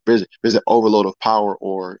 or there's an overload of power,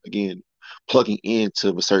 or again, plugging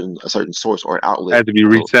into a certain source or an outlet. Had to be So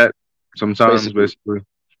reset sometimes, basically, basically.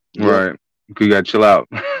 yep. Right. You gotta chill out.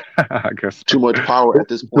 I guess Too much power at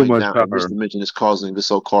this too point much now in this power. dimension is causing the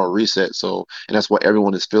so-called reset. So, and that's why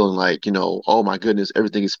everyone is feeling like, oh my goodness,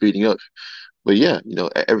 everything is speeding up. But yeah,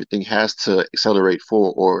 everything has to accelerate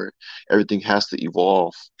forward, or everything has to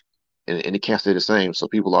evolve, and it can't stay the same. So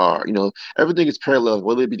people are, everything is parallel,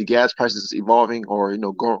 whether it be the gas prices evolving, or,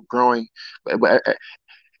 growing. But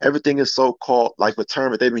everything is so-called, like the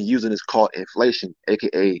term that they've been using is called inflation,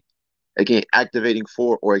 aka, again, activating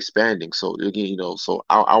for or expanding. So again, so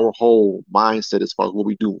our whole mindset as far as what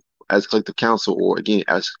we do as collective council, or again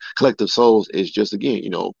as collective souls, is just, again,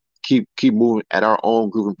 keep moving at our own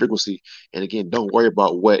groove and frequency, and again, don't worry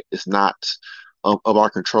about what is not of our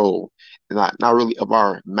control, and not really of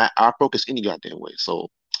our focus any goddamn way. So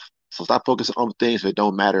stop focusing on things that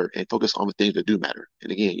don't matter, and focus on the things that do matter.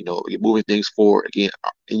 And again, you're moving things forward, again,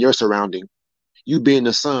 in your surrounding, you being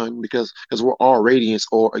the sun, because we're all radiance,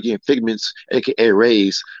 or again figments, aka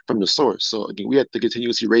rays from the source. So again, we have to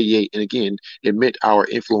continuously radiate, and again emit our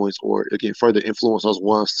influence, or again further influence those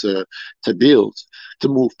ones to build, to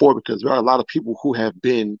move forward, because there are a lot of people who have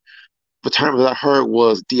been, the term that I heard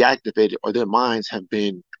was deactivated, or their minds have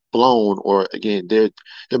been blown, or again their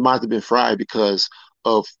minds have been fried because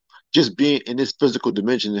of just being in this physical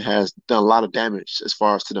dimension. It has done a lot of damage as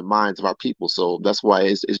far as to the minds of our people. So that's why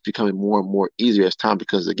it's becoming more and more easier as time,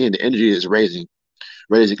 because again the energy is raising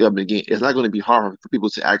up, and again it's not going to be hard for people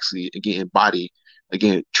to actually again embody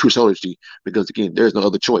again true solargy, because again there's no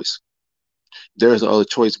other choice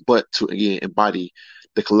but to again embody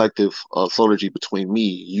the collective solargy between me,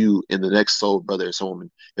 you, and the next soul brother and soul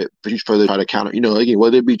woman. But you further try to counter, again,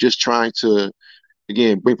 whether it be just trying to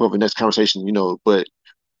again bring forth the next conversation, but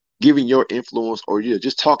giving your influence, or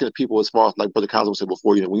just talking to people, as far as like Brother Cosmo said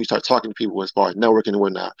before, when you start talking to people as far as networking and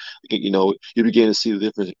whatnot, you begin to see the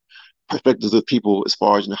difference perspectives of people as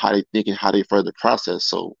far as how they think and how they further process.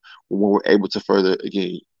 So when we're able to further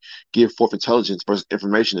again give forth intelligence versus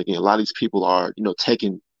information, again, a lot of these people are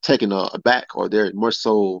taken aback, or they're more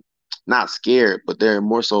so not scared, but they're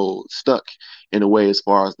more so stuck in a way, as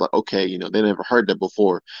far as like, okay, they never heard that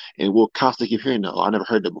before, and we'll constantly keep hearing that. Oh, I never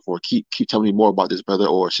heard that before. Keep telling me more about this, brother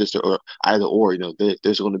or sister, or either or.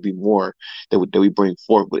 There's going to be more that we bring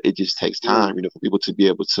forth, but it just takes time, for people to be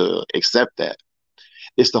able to accept that.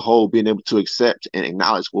 It's the whole being able to accept and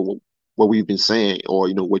acknowledge what we've been saying, or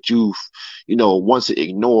what you've wants to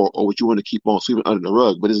ignore, or what you want to keep on sweeping under the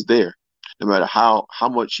rug, but it's there. No matter how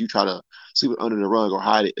much you try to sweep it under the rug or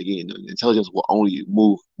hide it, again, intelligence will only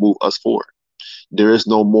move us forward. There is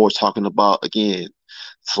no more talking about, again,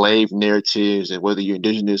 slave narratives, and whether you're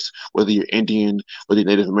indigenous, whether you're Indian, whether you're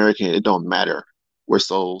Native American, it don't matter. We're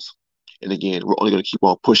souls. And again, we're only going to keep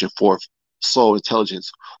on pushing forth soul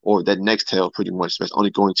intelligence, or that next tail, pretty much. That's only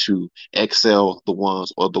going to excel the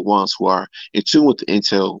ones who are in tune with the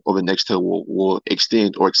intel, or the next tail will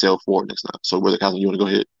extend or excel forward next time. So, Brother Cosmo, you want to go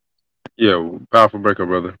ahead? Yeah, powerful breaker,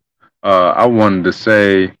 brother. I wanted to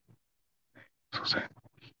say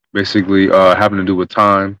basically having to do with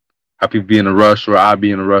time, how people be in a rush, or I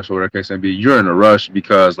be in a rush, or whatever case may be. You're in a rush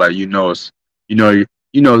because like it's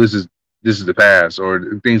you know this is the past,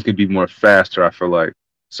 or things could be more faster. I feel like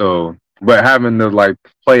so, but having to like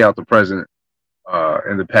play out the present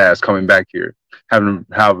in the past, coming back here, having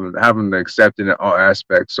to accept it in all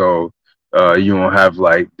aspects. So you don't have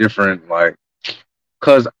like different like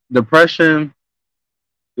because depression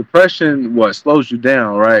what slows you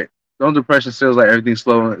down, right? Don't depression feels like everything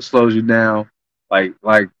slows you down, like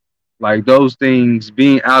like like those things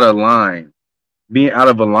being out of line, being out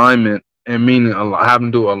of alignment, and meaning having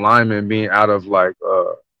to do alignment, being out of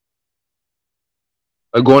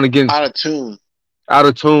going against Out of tune. out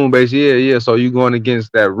of tune, basically. Yeah, yeah. So you going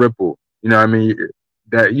against that ripple. You know what I mean?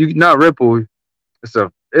 That you not ripple. Is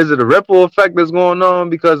it a ripple effect that's going on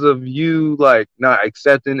because of you like not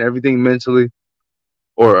accepting everything mentally,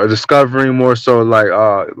 or discovering more so like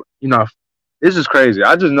you know it's just crazy.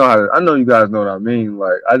 I just know I know you guys know what I mean.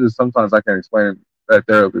 Like I just sometimes I can't explain that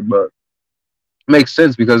thoroughly, but it makes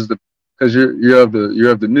sense because you're of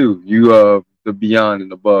the new, you of the beyond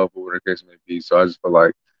and above, or whatever the case may be. So I just feel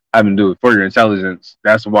like having to do it for your intelligence.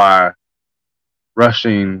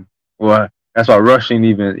 Rushing well that's why rushing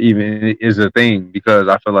even is a thing, because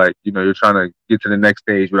I feel like you're trying to get to the next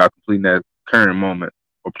stage without completing that current moment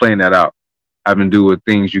or playing that out, having to do with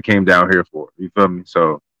things you came down here for. You feel me?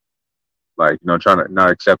 So like trying to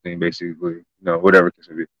not accepting basically whatever it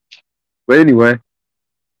can be. But anyway,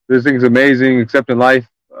 this thing's amazing. Accepting life,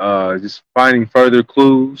 just finding further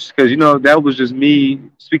clues, because that was just me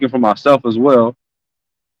speaking for myself as well.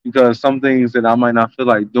 Because some things that I might not feel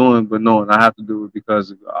like doing, but knowing I have to do it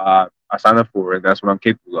because I signed up for it. That's what I'm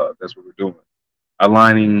capable of. That's what we're doing.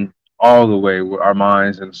 Aligning all the way with our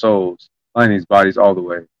minds and souls, aligning these bodies all the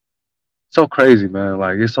way. So crazy, man.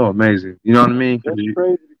 Like it's so amazing. You know what I mean? That's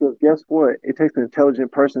crazy, because guess what? It takes an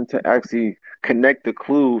intelligent person to actually connect the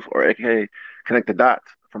clues, or aka connect the dots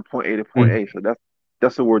from point A to point Mm, A. So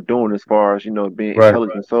that's what we're doing, as far as being right.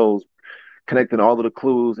 intelligent souls, connecting all of the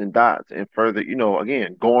clues and dots, and further,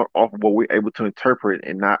 again, going off of what we're able to interpret,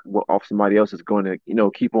 and not what off somebody else is going to,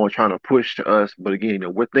 keep on trying to push to us. But again,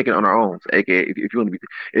 we're thinking on our own. So, aka, if you want to be,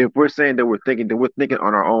 if we're saying that we're thinking, then we're thinking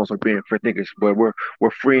on our own. So being free thinkers, but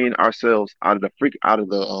we're freeing ourselves out of the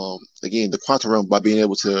again the quantum realm, by being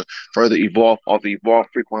able to further evolve off the evolved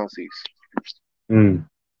frequencies. Mm.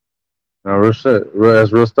 No, real shit.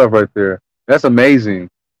 That's real stuff right there. That's amazing.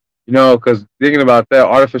 Because thinking about that,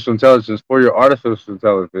 artificial intelligence for your artificial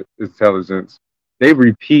intelligence, they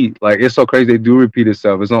repeat. Like it's so crazy. They do repeat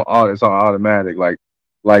itself. It's on automatic. Like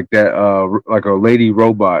that. Like a lady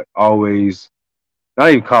robot always.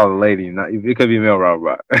 Not even call it a lady. Not it could be a male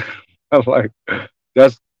robot. I'm like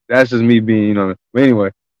that's that's just me being, you know. But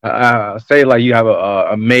anyway, say like you have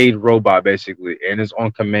a made robot basically, and it's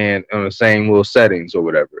on command on the same little settings or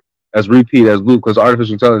whatever. As repeat as loop, because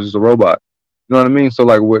artificial intelligence is a robot. You know what I mean? So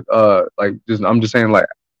like with like just I'm just saying like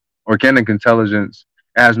organic intelligence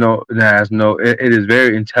it is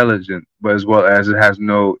very intelligent, but as well as it has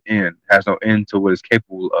no end to what it's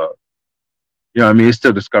capable of. You know what I mean? It's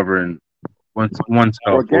still discovering oneself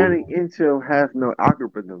or Organic intel has no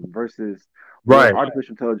algorithm versus where right.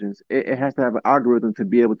 artificial intelligence, it has to have an algorithm to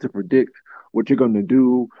be able to predict what you're going to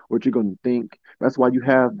do, what you're going to think. That's why you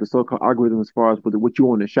have the so-called algorithm as far as what you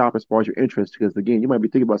want to shop as far as your interest. Because again, you might be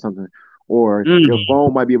thinking about something, or your Mm,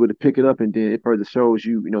 phone might be able to pick it up, and then it further shows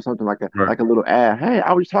you, something right. like a little ad. Hey,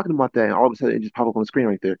 I was just talking about that, and all of a sudden it just pop up on the screen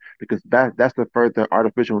right there. Because that's the further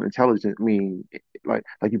artificial intelligence. I mean, like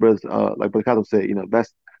you brothers, like Brother Kato said,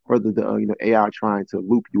 that's further the AI trying to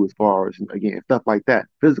loop you as far as again stuff like that,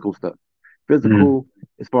 physical stuff, Mm, physical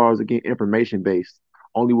as far as again information based,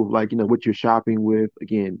 only with like what you're shopping with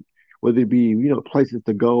again, whether it be places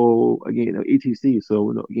to go again, etc.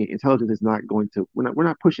 So again, intelligence is not going to we're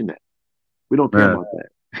not pushing that. We don't care man. about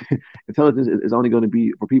that. Intelligence is only going to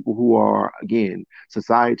be for people who are again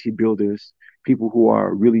society builders, people who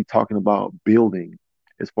are really talking about building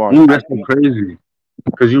as far as Ooh, that's so actually. crazy.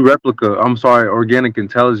 Because you replica, I'm sorry, organic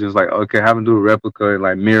intelligence, like, okay, having to do a replica and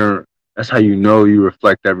like mirror, that's how you know you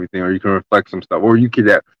reflect everything, or you can reflect some stuff, or you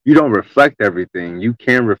don't reflect everything. You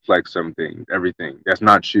can reflect something, everything. That's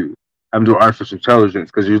not you. Having to do artificial intelligence,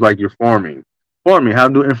 because you're forming, how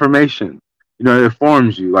to do information. You know, it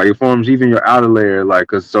forms you, like, it forms even your outer layer, like,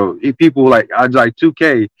 because so if people like, I like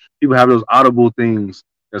 2K, people have those audible things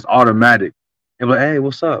that's automatic. And like, hey,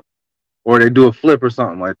 what's up? Or they do a flip or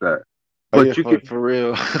something like that. Oh yeah, But you can, for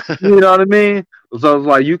real. you know what I mean? So it's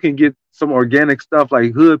like you can get some organic stuff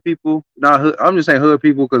like hood people. Not hood, I'm just saying hood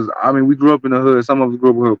people because I mean we grew up in the hood. Some of us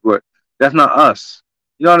grew up in the hood, but that's not us.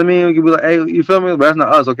 You know what I mean? We can be like, hey, you feel me? But that's not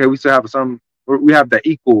us. Okay, we still have we have that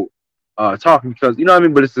equal talk because you know what I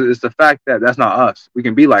mean. But it's the fact that that's not us. We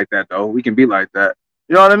can be like that though. We can be like that.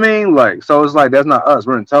 You know what I mean? Like so, it's like that's not us.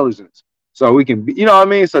 We're intelligence. So we can be. You know what I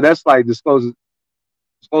mean? So that's like discloses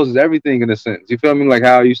everything in a sense. You feel me? Like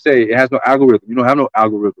how you say it has no algorithm. You don't have no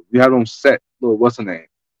algorithm. You have no set little what's the name.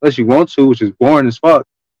 Unless you want to, which is boring as fuck.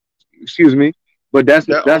 Excuse me. But That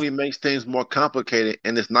that's only makes things more complicated,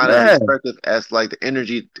 and it's not as yeah. expressive as like the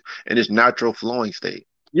energy in its natural flowing state.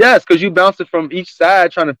 Yes, because you bounce it from each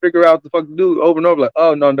side trying to figure out what the fuck to do over and over, like,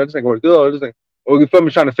 oh no, this ain't gonna do this ain't or you feel me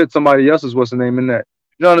trying to fit somebody else's what's the name in that.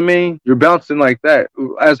 You know what I mean? You're bouncing like that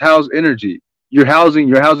as house energy. You're housing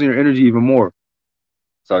your energy even more.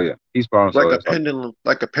 So yeah, he's problem. So that's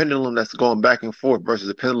Like a pendulum that's going back and forth versus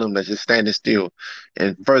a pendulum that's just standing still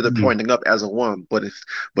and further mm. pointing up as a one. But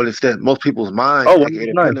instead, most people's minds, Oh well, aka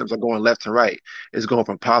their nice. pendulums, are going left to right. It's going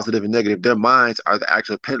from positive and negative. Their minds are the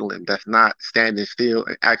actual pendulum that's not standing still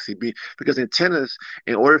and actually be because antennas,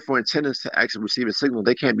 in order for antennas to actually receive a signal,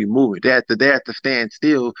 they can't be moving. They have to stand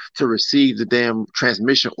still to receive the damn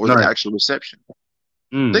transmission or the Nice. actual reception.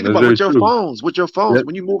 Think That's about very true. with your phones, Yep,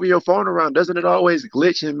 when you moving your phone around, doesn't it always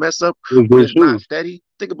glitch and mess up it's when very it's not true. steady?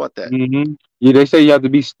 Think about that. Yeah, they say you have to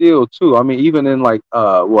be still too. I mean, even in like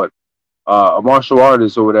what a martial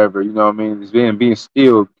artist or whatever, you know what I mean? It's being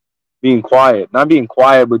still, being quiet, not being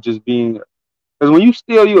quiet, but just being. Because when you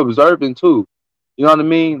still, you observing too. You know what I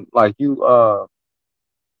mean? Like you, I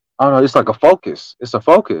don't know. It's like a focus. It's a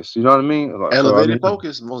focus. You know what I mean? So I Elevated mean,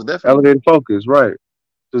 focus, most definitely. elevated focus, right?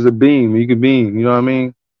 There's a beam. You can beam. You know what I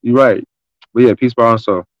mean? You're right. But yeah, peace, power, and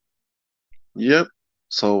soul. Yep.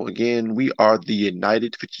 So again, we are the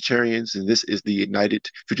United Futuritarians, and this is the United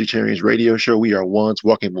Futuritarians radio show. We are ones,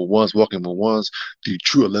 walking with ones, the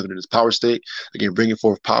true 11 in its power state. Again, bringing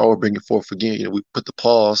forth power, bringing forth again. We put a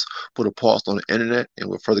pause on the internet, and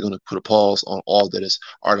we're further going to put a pause on all that is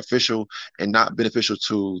artificial and not beneficial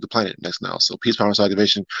to the planet next now. So peace, power, and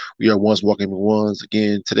activation. We are ones, walking with ones.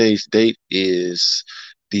 Again, today's date is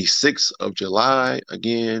the 6th of July.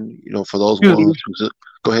 Again, for those Excuse me. ones who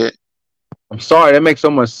go ahead. I'm sorry, that makes so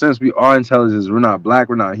much sense. We are intelligence. We're not black.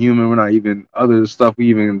 We're not human. We're not even other stuff we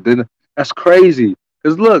even didn't. That's crazy.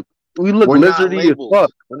 Cause look, we look We're not lizardy as labels. fuck.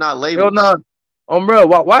 We're not Hell labels. not. Bro,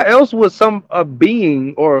 why else would some a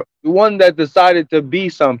being or one that decided to be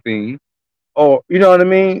something, or you know what I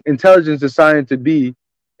mean? Intelligence decided to be,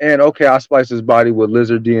 and okay, I splice his body with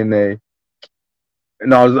lizard DNA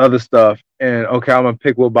and all this other stuff, and okay, I'm gonna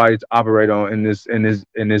pick what body to operate on in this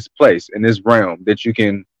place in this realm that you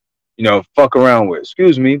can fuck around with.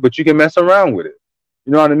 Excuse me, but you can mess around with it.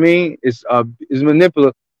 You know what I mean? It's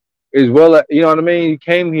manipulative as well. You know what I mean? You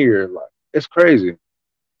came here, like, it's crazy. You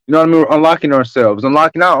know what I mean? We're unlocking ourselves,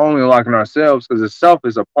 not only unlocking ourselves, because the self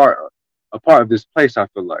is a part of this place. I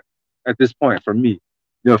feel like at this point for me,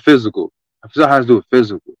 physical. It has to do with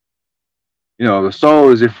physical. The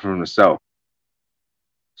soul is different from the self.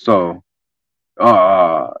 So,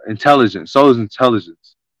 intelligence, soul is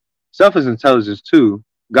intelligence. Self is intelligence too,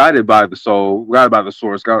 guided by the soul, guided by the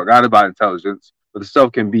source, guided by intelligence. But the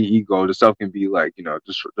self can be ego. The self can be like,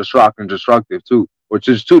 destructive too, or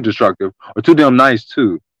just too destructive, or too damn nice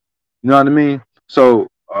too. You know what I mean? So,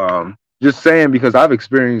 just saying, because I've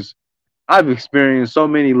experienced so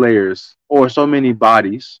many layers or so many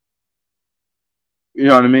bodies. You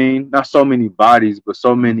know what I mean? Not so many bodies, but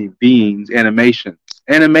so many beings. Animating,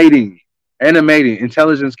 animating.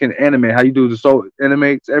 Intelligence can animate. How you do the soul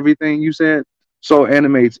animates everything. You said soul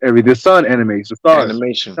animates everything. The sun animates the stars.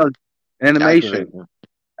 Animation, Animation, activation.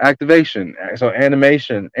 activation. So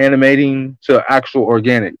animation, animating to actual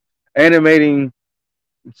organic, animating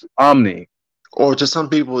omni. Or to some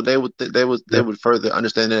people, they Yeah. would further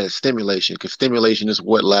understand that as stimulation, because stimulation is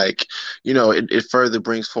what, like, it further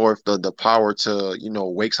brings forth the power to,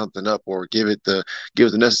 wake something up, or give it the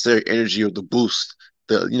necessary energy, or the boost,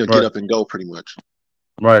 the get Right. up and go, pretty much.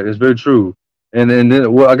 Right. It's very true. And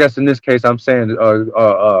then, well, I guess in this case, I'm saying,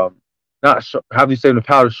 not how do you say the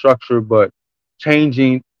power structure, but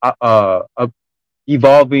changing,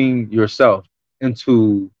 evolving yourself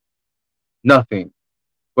into nothing,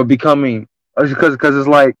 but becoming, because it's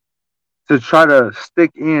like to try to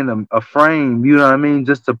stick in a frame, you know what I mean,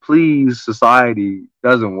 just to please society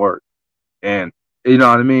doesn't work. And you know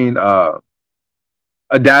what I mean.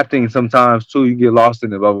 Adapting sometimes too, you get lost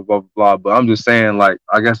in it, blah blah blah blah. But I'm just saying, like,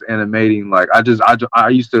 I guess animating, like, I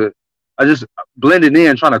used to, I just blended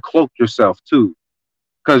in, trying to cloak yourself too,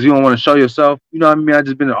 because you don't want to show yourself. You know what I mean? I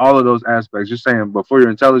just been in all of those aspects. Just saying, but for your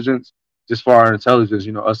intelligence, just for our intelligence,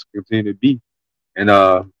 us continue to be, and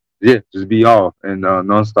yeah, just be all and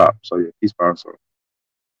nonstop. So yeah, peace, power, soul.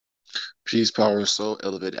 Peace, power, soul,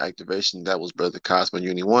 elevated activation. That was Brother Cosmo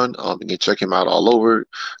Uni One. You can check him out all over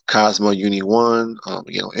Cosmo Uni One. On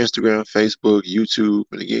Instagram, Facebook, YouTube,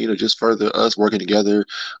 and again, just further us working together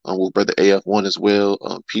with Brother AF1 as well.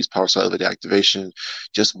 Peace, power, soul, elevated activation.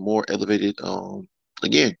 Just more elevated.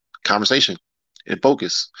 Again, conversation and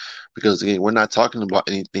focus, because again, we're not talking about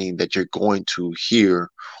anything that you're going to hear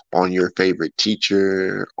on your favorite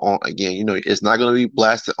teacher. On again, it's not going to be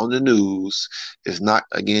blasted on the news. It's not,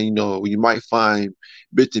 again, you might find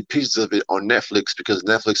bits and pieces of it on Netflix, because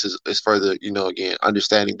Netflix is further, again,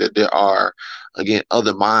 understanding that there are, again,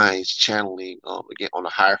 other minds channeling, again, on a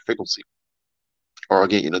higher frequency. Or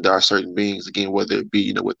again, there are certain beings, again, whether it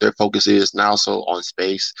be, what their focus is now, so on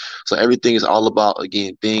space. So everything is all about,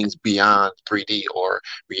 again, things beyond 3D, or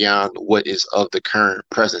beyond what is of the current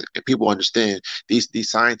present. And people understand, these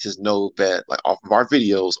scientists know that, like, off of our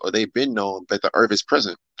videos, or they've been known that the Earth is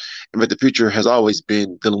present, and that the future has always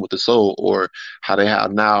been dealing with the soul, or how they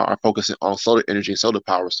have now are focusing on solar energy and solar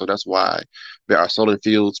power. So that's why there are solar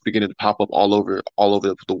fields beginning to pop up all over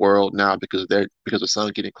the world now, because the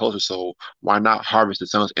sun's getting closer. So why not harvest the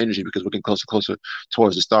sun's energy, because we're getting closer and closer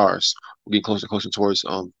towards the stars. We're getting closer and closer towards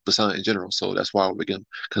the sun in general. So that's why we're getting,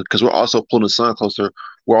 because we're also pulling the sun closer.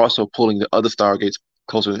 We're also pulling the other stargates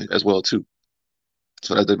closer as well too.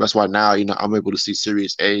 So that's why now, I'm able to see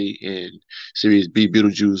Sirius A and Sirius B,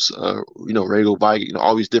 Betelgeuse, Rego, Vega,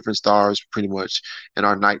 all these different stars pretty much in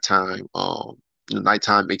our nighttime,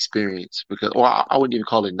 nighttime experience. Because, or I wouldn't even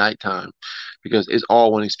call it nighttime, because it's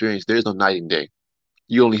all one experience. There's no night and day.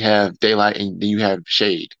 You only have daylight, and then you have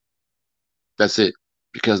shade. That's it.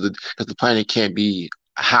 Because the planet can't be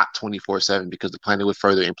hot 24/7, because the planet would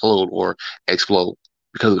further implode or explode,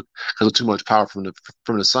 because of too much power from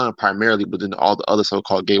the sun primarily, but then all the other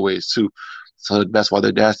so-called gateways too. So that's why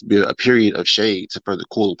there has to be a period of shade to further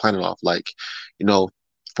cool the planet off. Like,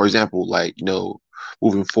 for example, like,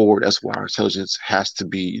 moving forward, that's why our intelligence has to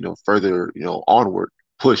be, further, onward,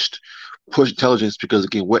 pushed, push intelligence, because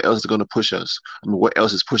again, what else is going to push us? I mean, what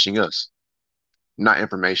else is pushing us? Not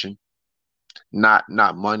information, not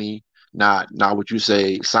money, not what you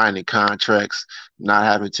say, signing contracts, not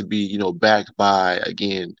having to be, backed by,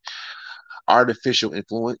 again, artificial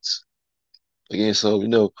influence. Again, so,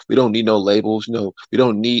 we don't need no labels, we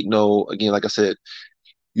don't need no, again, like I said,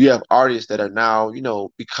 you have artists that are now,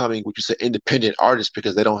 becoming what you say independent artists,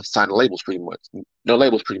 because they don't sign labels pretty much. No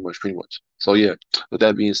labels pretty much. So yeah, with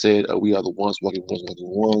that being said, we are the ones walking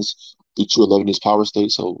ones, the true 11 is power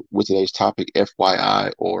state. So with today's topic,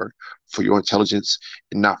 FYI, or for your intelligence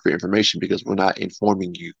and not for information, because we're not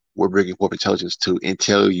informing you. we're bringing forth intelligence to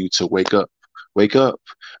intel you to wake up. Wake up.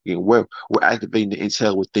 We're activating the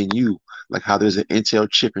intel within you, like how there's an Intel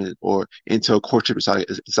chip or Intel core chip inside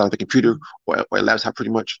of the computer or a laptop,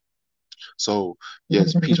 pretty much. So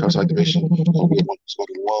yes, peace, power, activation. We are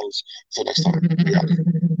smoking walls. Until next time, we out.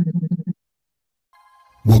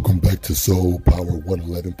 Welcome back to Soul Power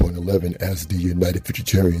 111.11 as the United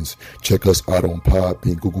Futuritarians. Check us out on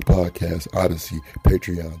Podbean, Google Podcasts, Odyssey,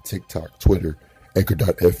 Patreon, TikTok, Twitter,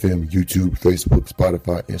 Anchor.fm, YouTube, Facebook,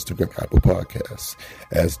 Spotify, Instagram, Apple Podcasts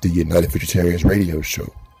as the United Futuritarians radio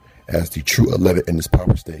show, as the true 11 in this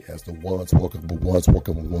power state, as the ones walking with ones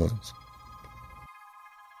walking with ones.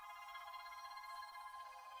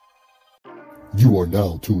 You are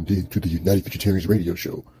now tuned in to the United Futuritarians radio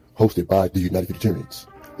show, hosted by the United Futuritarians.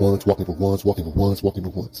 Ones walking for ones, walking for ones, walking for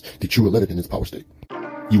ones. The true 11 in this power state.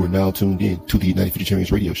 You are now tuned in to the United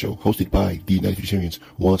Futuritarians radio show, hosted by the United Futuritarians.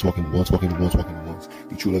 Ones walking for ones, walking for ones, walking for ones.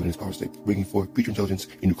 The true 11 in this power state, bringing forth future intelligence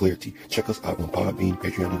and new clarity. Check us out on Podbean,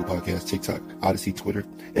 Patreon, Google Podcasts, TikTok, Odyssey, Twitter,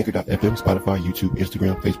 Anchor.fm, Spotify, YouTube,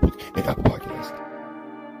 Instagram, Facebook, and Apple Podcasts.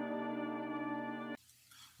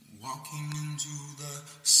 Walking into the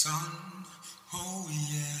sun, oh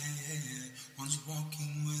yeah, one's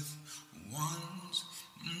walking with ones,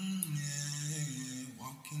 yeah,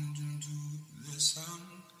 walking into the sun.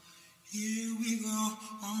 Here we go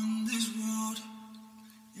on this road,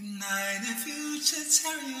 United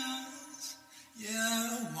Futuritarians,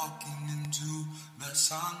 yeah, walking into the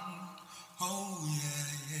sun, oh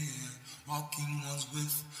yeah, walking ones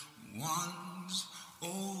with ones,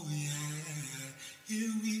 oh yeah,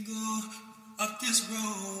 here we go up this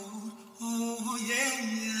road, oh yeah,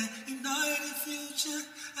 United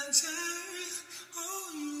Futuritarians,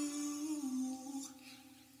 oh you,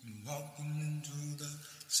 walking into the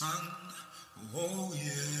sun, oh yeah.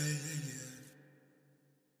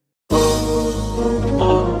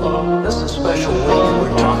 This is a special week.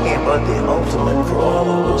 We're talking about the ultimate for all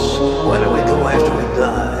of us. What do we do after we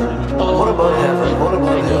die? What about heaven? What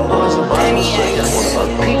about hell? What does the Bible say? And what about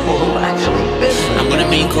people who actually been there? I'm gonna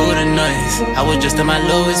make all the noise. I was just at my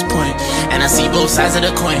lowest point, and I see both sides of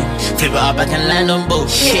the coin. Flip it up, I can land on both.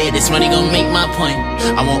 Yeah, this money gon' make my point.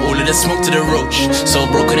 I want all of the smoke to the roach. So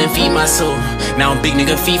broke couldn't feed my soul. Now I'm big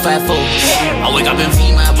nigga feed 5 folks. I wake up and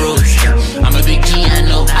feed my bros. I'm a big G, I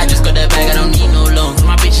know. I just got that bag, I don't need no loans.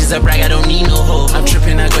 My bitch is a brag, I don't need no hoe. I'm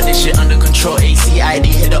tripping, I got this shit under control. ACID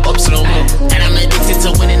hit the up slow mo. And I'm addicted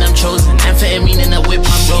to winning, I'm chosen. Amphetamine in the whip,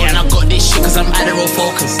 I'm rolling. And I got this shit cause I'm Adderall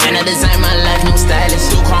focused. And I design my life, new stylist.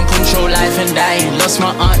 Still can't control life and dying. Lost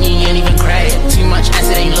my auntie, ain't even crying. Too much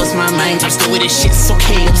acid, ain't lost my mind. I'm still with this shit, it's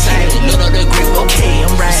okay, I'm silent. Load up the grip, okay,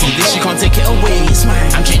 I'm right. See this shit can't take it away, it's mine.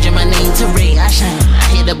 I'm changing my name to Ray, I shine. I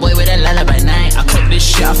hit the boy with a lullaby night. I clocked this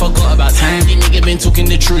shit, I forgot about time. These niggas been talking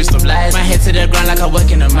the truest of lies. My head to the ground like I work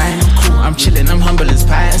in a mine. I'm cool, I'm chilling, I'm humble as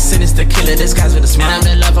pie. A sinister killer, this guy's with a smile. And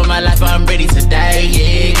I'm the love of my life, but I'm ready to die,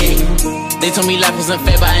 yeah. They told me life wasn't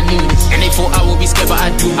fair, but I knew this. And they thought I would be scared, but I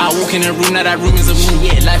do. I walk in a room, now that room is a moon.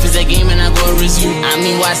 Yeah, life is a game and I gotta resume. I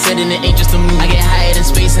mean what I said and it ain't just a moon. I get higher than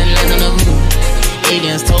space and land on the moon.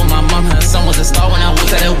 Aliens told my mom her son was a star when I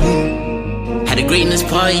walked out the womb. Had a greatness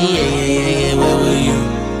party, yeah, where were you?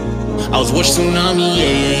 I was watching tsunami,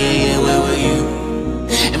 yeah, where were you?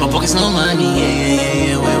 In my pockets no money,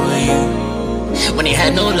 yeah, where were you? When they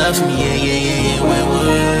had no love for me, yeah, where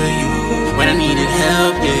were you? When I needed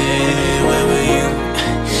help, yeah, where were you?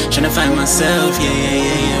 Tryna find myself,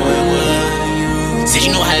 yeah, where were you? Said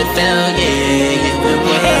you know how it felt, yeah, where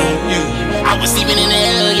were you? I was sleeping in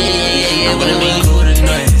hell, yeah, I'm gonna make all the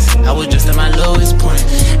noise. I was just at my lowest point,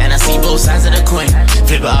 and I see both sides of the coin.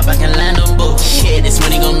 Flip it up, I can land on both. Yeah, this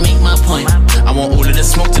money gon' make my point. I want all of the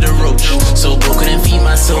smoke to the roach. So broke couldn't feed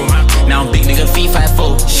my soul. Now I'm big nigga feed 5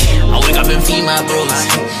 folks. I wake up and feed my bros.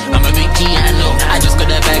 I'm a big G, I know. I just got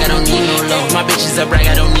that bag, I don't need no loan. My bitch is a brag,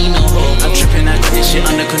 I don't need no hoe. I'm tripping, I got this shit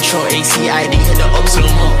under control. ACID hit the up slow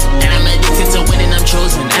mo. And I'm addicted to winning, I'm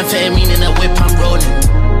chosen. Amphetamine in the whip, I'm rolling.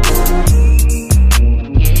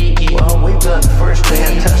 Well, we've got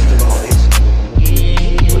first-hand testimonies.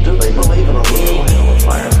 But do they believe in a little hell of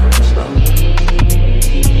fire and stuff?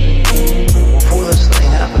 Before this thing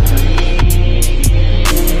happened to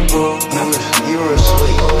you were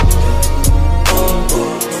asleep.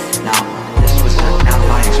 No, this was out of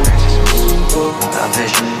my experience. A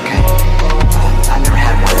vision, okay? I've never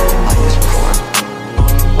had one like this before.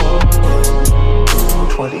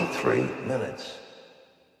 23 minutes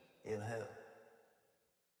in hell.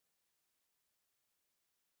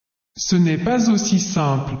 Ce n'est pas aussi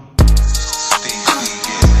simple.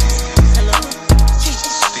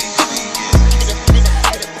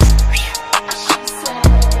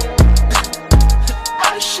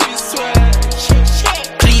 Shit.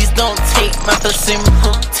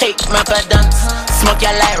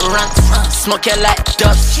 ya like runs, smoke ya like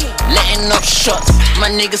dust. Letting off shots, my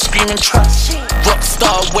niggas screaming trust.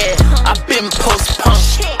 Rockstar wear, I've been post-punk.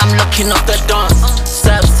 I'm looking off the dance.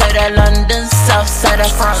 South side of London, south side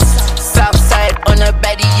of France. South side on a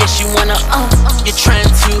baddie, yeah, she wanna You're trying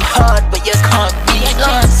too hard, but you can't be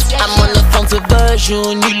lost. I'm on the phone to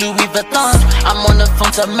Virgil, new Louis Vuitton. I'm on the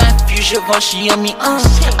phone to Matthew, Givenchy on me,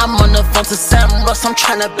 I'm on the phone to Sam Ross, I'm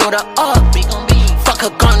trying to build a up. Fuck a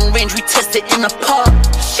gun range, we test it in the park.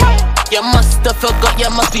 You must have forgot, you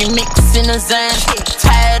must be mixing a Zan.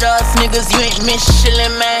 Tired ass niggas, you ain't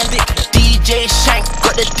Michelin man. DJ Shank,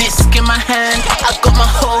 got the disc in my hand. I got my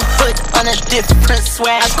whole hood on a different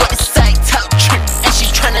swag. I got a psyched out trip, and she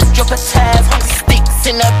tryna drop a tab. Sticks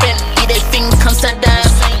in a Bentley, they think I'm Saddam.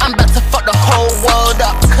 I'm about to fuck the whole world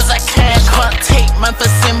up, cause I can't take man for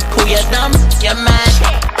simple, you're dumb, you're mad.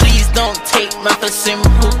 Please don't take man for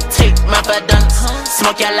simple, take man for dance.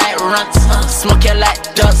 Smoke ya like runs, smoke ya like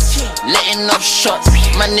dust. Letting off shots,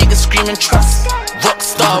 my niggas screaming trust.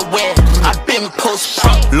 Rockstar wear, I've been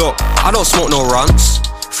post-punk. Look, I don't smoke no runts.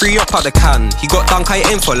 Free up out the can, he got dunk, I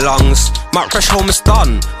ain't for lungs. My fresh home is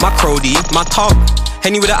done, my crody, my tub.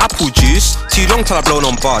 Henny with the apple juice, too long till I blown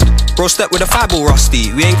on bud. Bro step with a fireball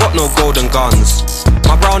rusty, we ain't got no golden guns.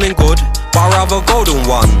 My browning good, but I'd rather golden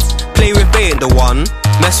one. Play with bait ain't the one,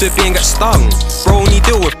 mess with me and get stung. Bro only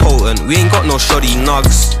deal with potent, we ain't got no shoddy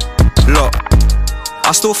nugs. Look,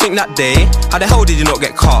 I still think that day, how the hell did you not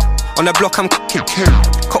get caught? On the block I'm kicking,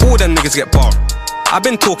 cause all them niggas get barred. I've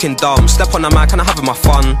been talking dumb, step on the mic and I'm having my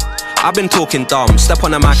fun. I've been talking dumb, step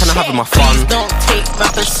on the mic and I'm having my fun. Please don't take my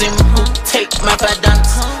for simple, take my for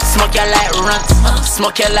dance. Smoke ya like runs,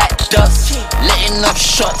 smoke ya like dust. Letting off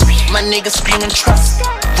shots, my niggas screaming trust.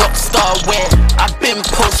 Rockstar wear, I've been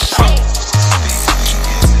post-punk.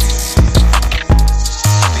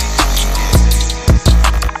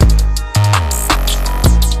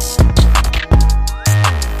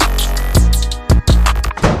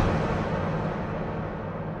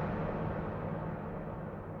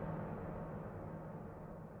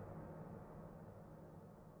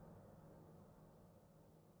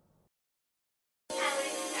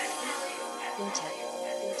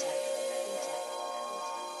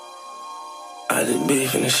 I just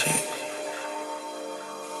beef in the shit.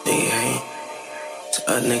 Nigga hate.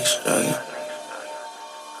 To other niggas struggling.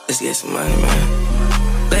 Let's get some money, man.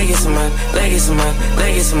 Let's get some money, let's get some money,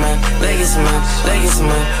 let's get some money, let's get some money, let's get some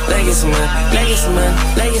money, let's get some money,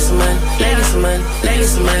 let's get some money, let's get some money, let's get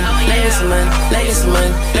some money, let's get some money, let's get some money,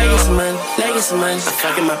 let's get some money, let's get some money, let's get some money. I'm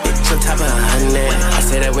fucking my bitch on top of 100. I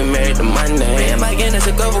say that we married to Monday. Me and my gang, that's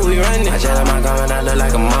a go, but we running. I just let my gun and I look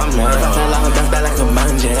like a mom, man. I feel like I'm bounce back like a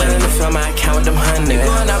bandit. When in the film, I count them 100.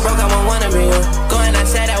 Going out broke, I won't wanna be you. Going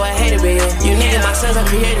outside, I would hate to be you. You niggas, my sons, I'm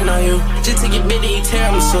creating on you. Just to get bitty, you tear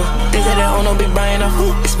me so. They say they own no big Brian or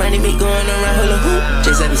who. It's funny me going around hula hoop.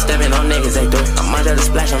 Just be stepping on niggas, they do. I'm under the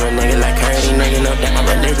splash on a nigga like Curry. Nigga know that my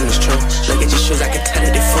religion is true. Look at your shoes, I can tell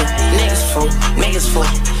it they fool. Niggas fool, niggas fool.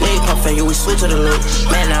 Niggas pump figure, we switch to the loop.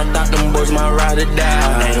 Man, I thought them boys might ride or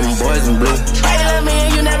die. Now them boys in blue. Hey, love me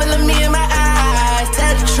and you never look me in my eyes.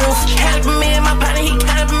 Tell the truth. Counted for me and my partner, he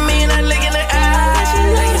counted for me and I look in the eyes.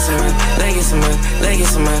 Let's get some money, let's get some money, let's get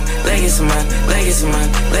some money, let's get some money, let's get some money,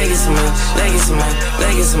 let's get some money,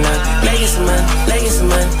 let's get some money, let's get some money, let's get some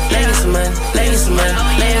money, let's get some money, let's get some money,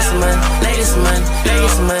 let's get some money, let's get some money, let's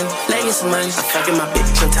get some money, let's get some money. I'm fucking my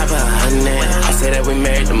bitch on top of 100. I say that we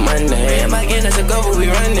married to Monday. Me and my gang, that's a go, but we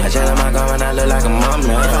running. I just let my gun and I look like a mom,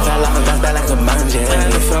 man. If I fell off and bounce back like a bandit. When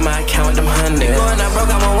in the film, I count them 100. Going out broke,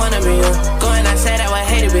 I won't wanna be you. Going outside, I would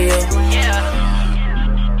hate to be you. Yeah.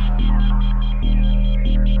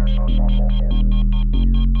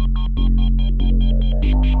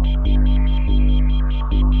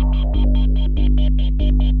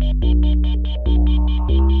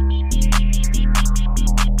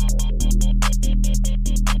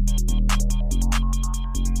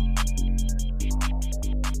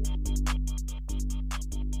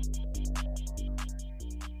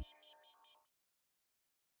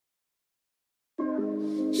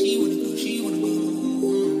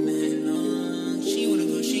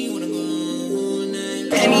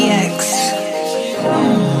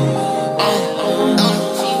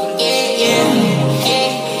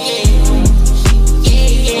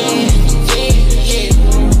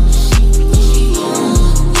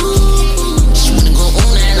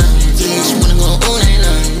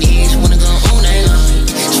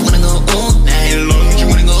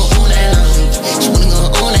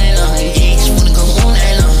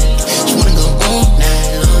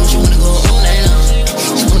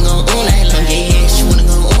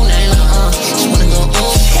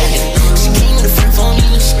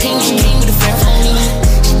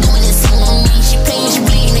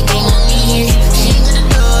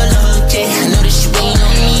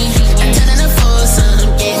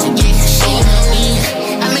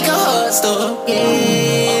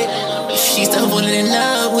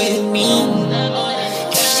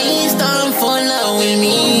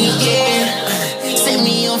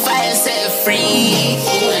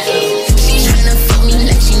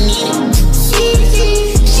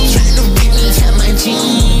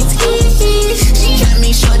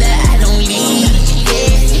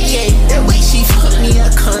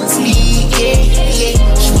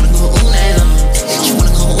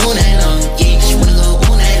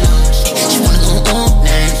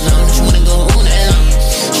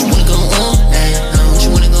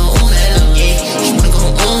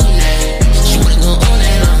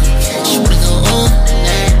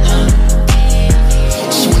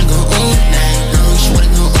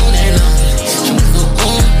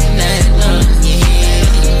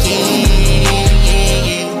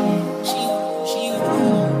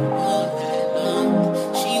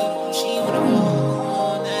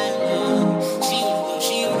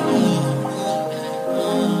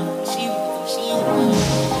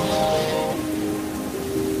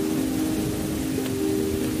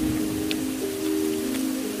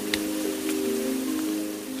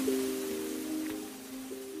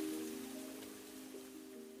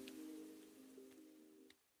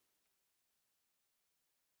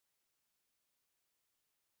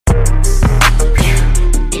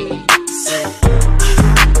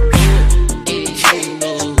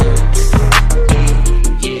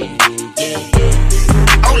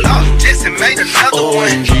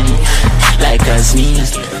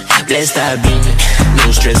 Blessed I be,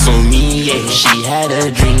 no stress on me, yeah. She had a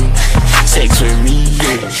dream, sex with me,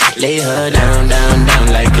 yeah. Lay her down, down, down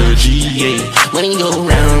like a G, yeah. Money go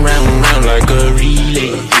round, round, round like a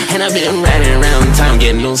relay. And I've been riding around town,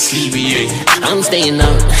 getting no sleep, yeah. I'm staying up,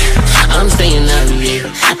 yeah. I'm staying up,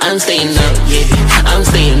 yeah. I'm staying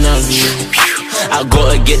up, yeah. I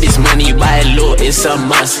gotta get this money by law, it's a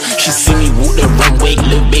must. She see me walk the runway,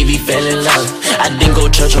 little baby fell in love. I didn't go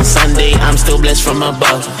church on Sunday, I'm still blessed from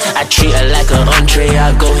above. I treat her like an entree,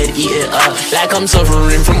 I go ahead eat it up. Like I'm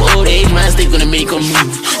suffering from old age, man, still gonna make her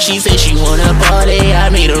move. She said she wanna party, I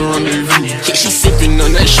made her rendezvous. Yeah, she sipping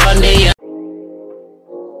on that Chardonnay.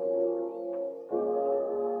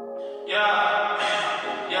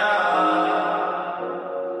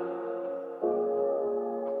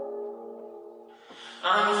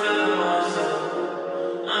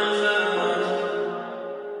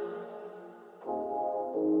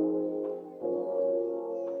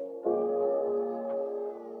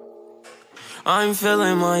 I'm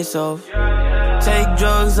feeling myself. Take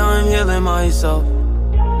drugs, I'm healing myself.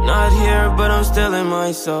 Not here, but I'm still in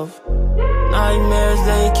myself. Nightmares,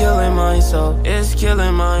 they killing myself. It's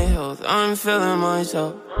killing my health. I'm feeling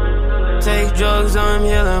myself. Take drugs, I'm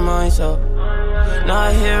healing myself.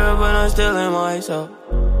 Not here, but I'm still in myself.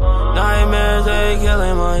 Nightmares, they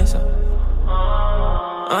killing myself.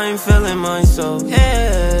 I'm feeling myself.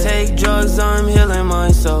 Hey. Take drugs, I'm healing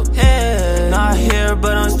myself. Hey. Not here,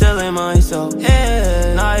 but I'm still in myself.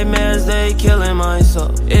 Hey. Nightmares, they killing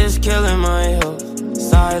myself. It's killing my health.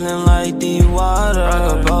 Silent like deep water.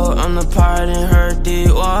 Rock a boat, I'm the pirate in her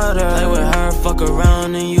deep water. Play with her, fuck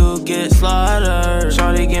around and you get slaughtered.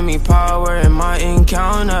 Shawty give me power in my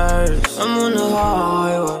encounters. I'm on the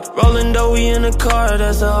highway, rolling dough, we in the car,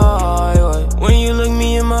 that's a highway. When you look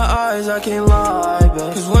me in my eyes, I can't lie,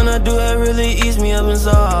 babe. Cause when I do, that really eats me up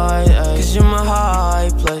inside, ay. Cause you're my high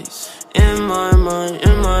place. In my mind,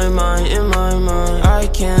 in my mind, in my mind. I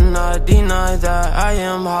cannot deny that I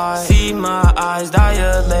am high. See my eyes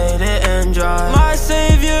dilated and dry. My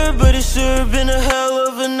savior, but it sure been a hell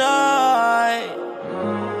of a night.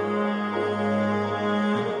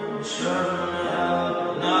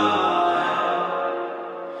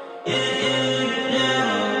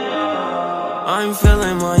 I'm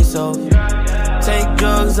feeling myself. Take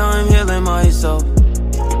drugs, I'm healing myself.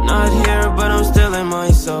 Not here, but I'm still in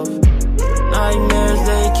myself. Nightmares,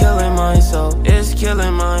 they killing myself. It's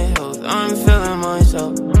killing my health. I'm feeling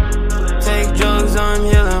myself. Take drugs, I'm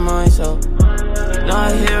healing myself.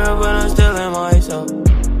 Not here, but I'm still in myself.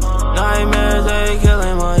 Nightmares, they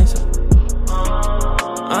killing myself.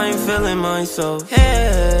 I'm feeling myself.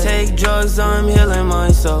 Hey. Take drugs, I'm healing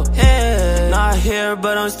myself. Hey. Not here,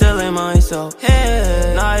 but I'm still in myself.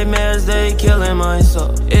 Hey. Nightmares, they killing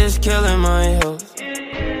myself. It's killing my health.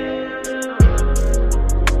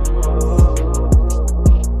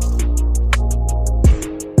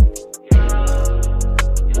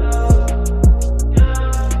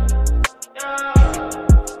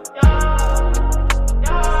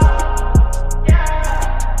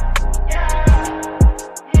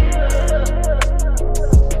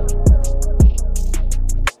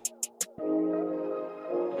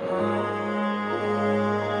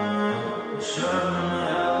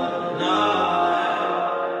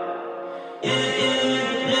 Yeah.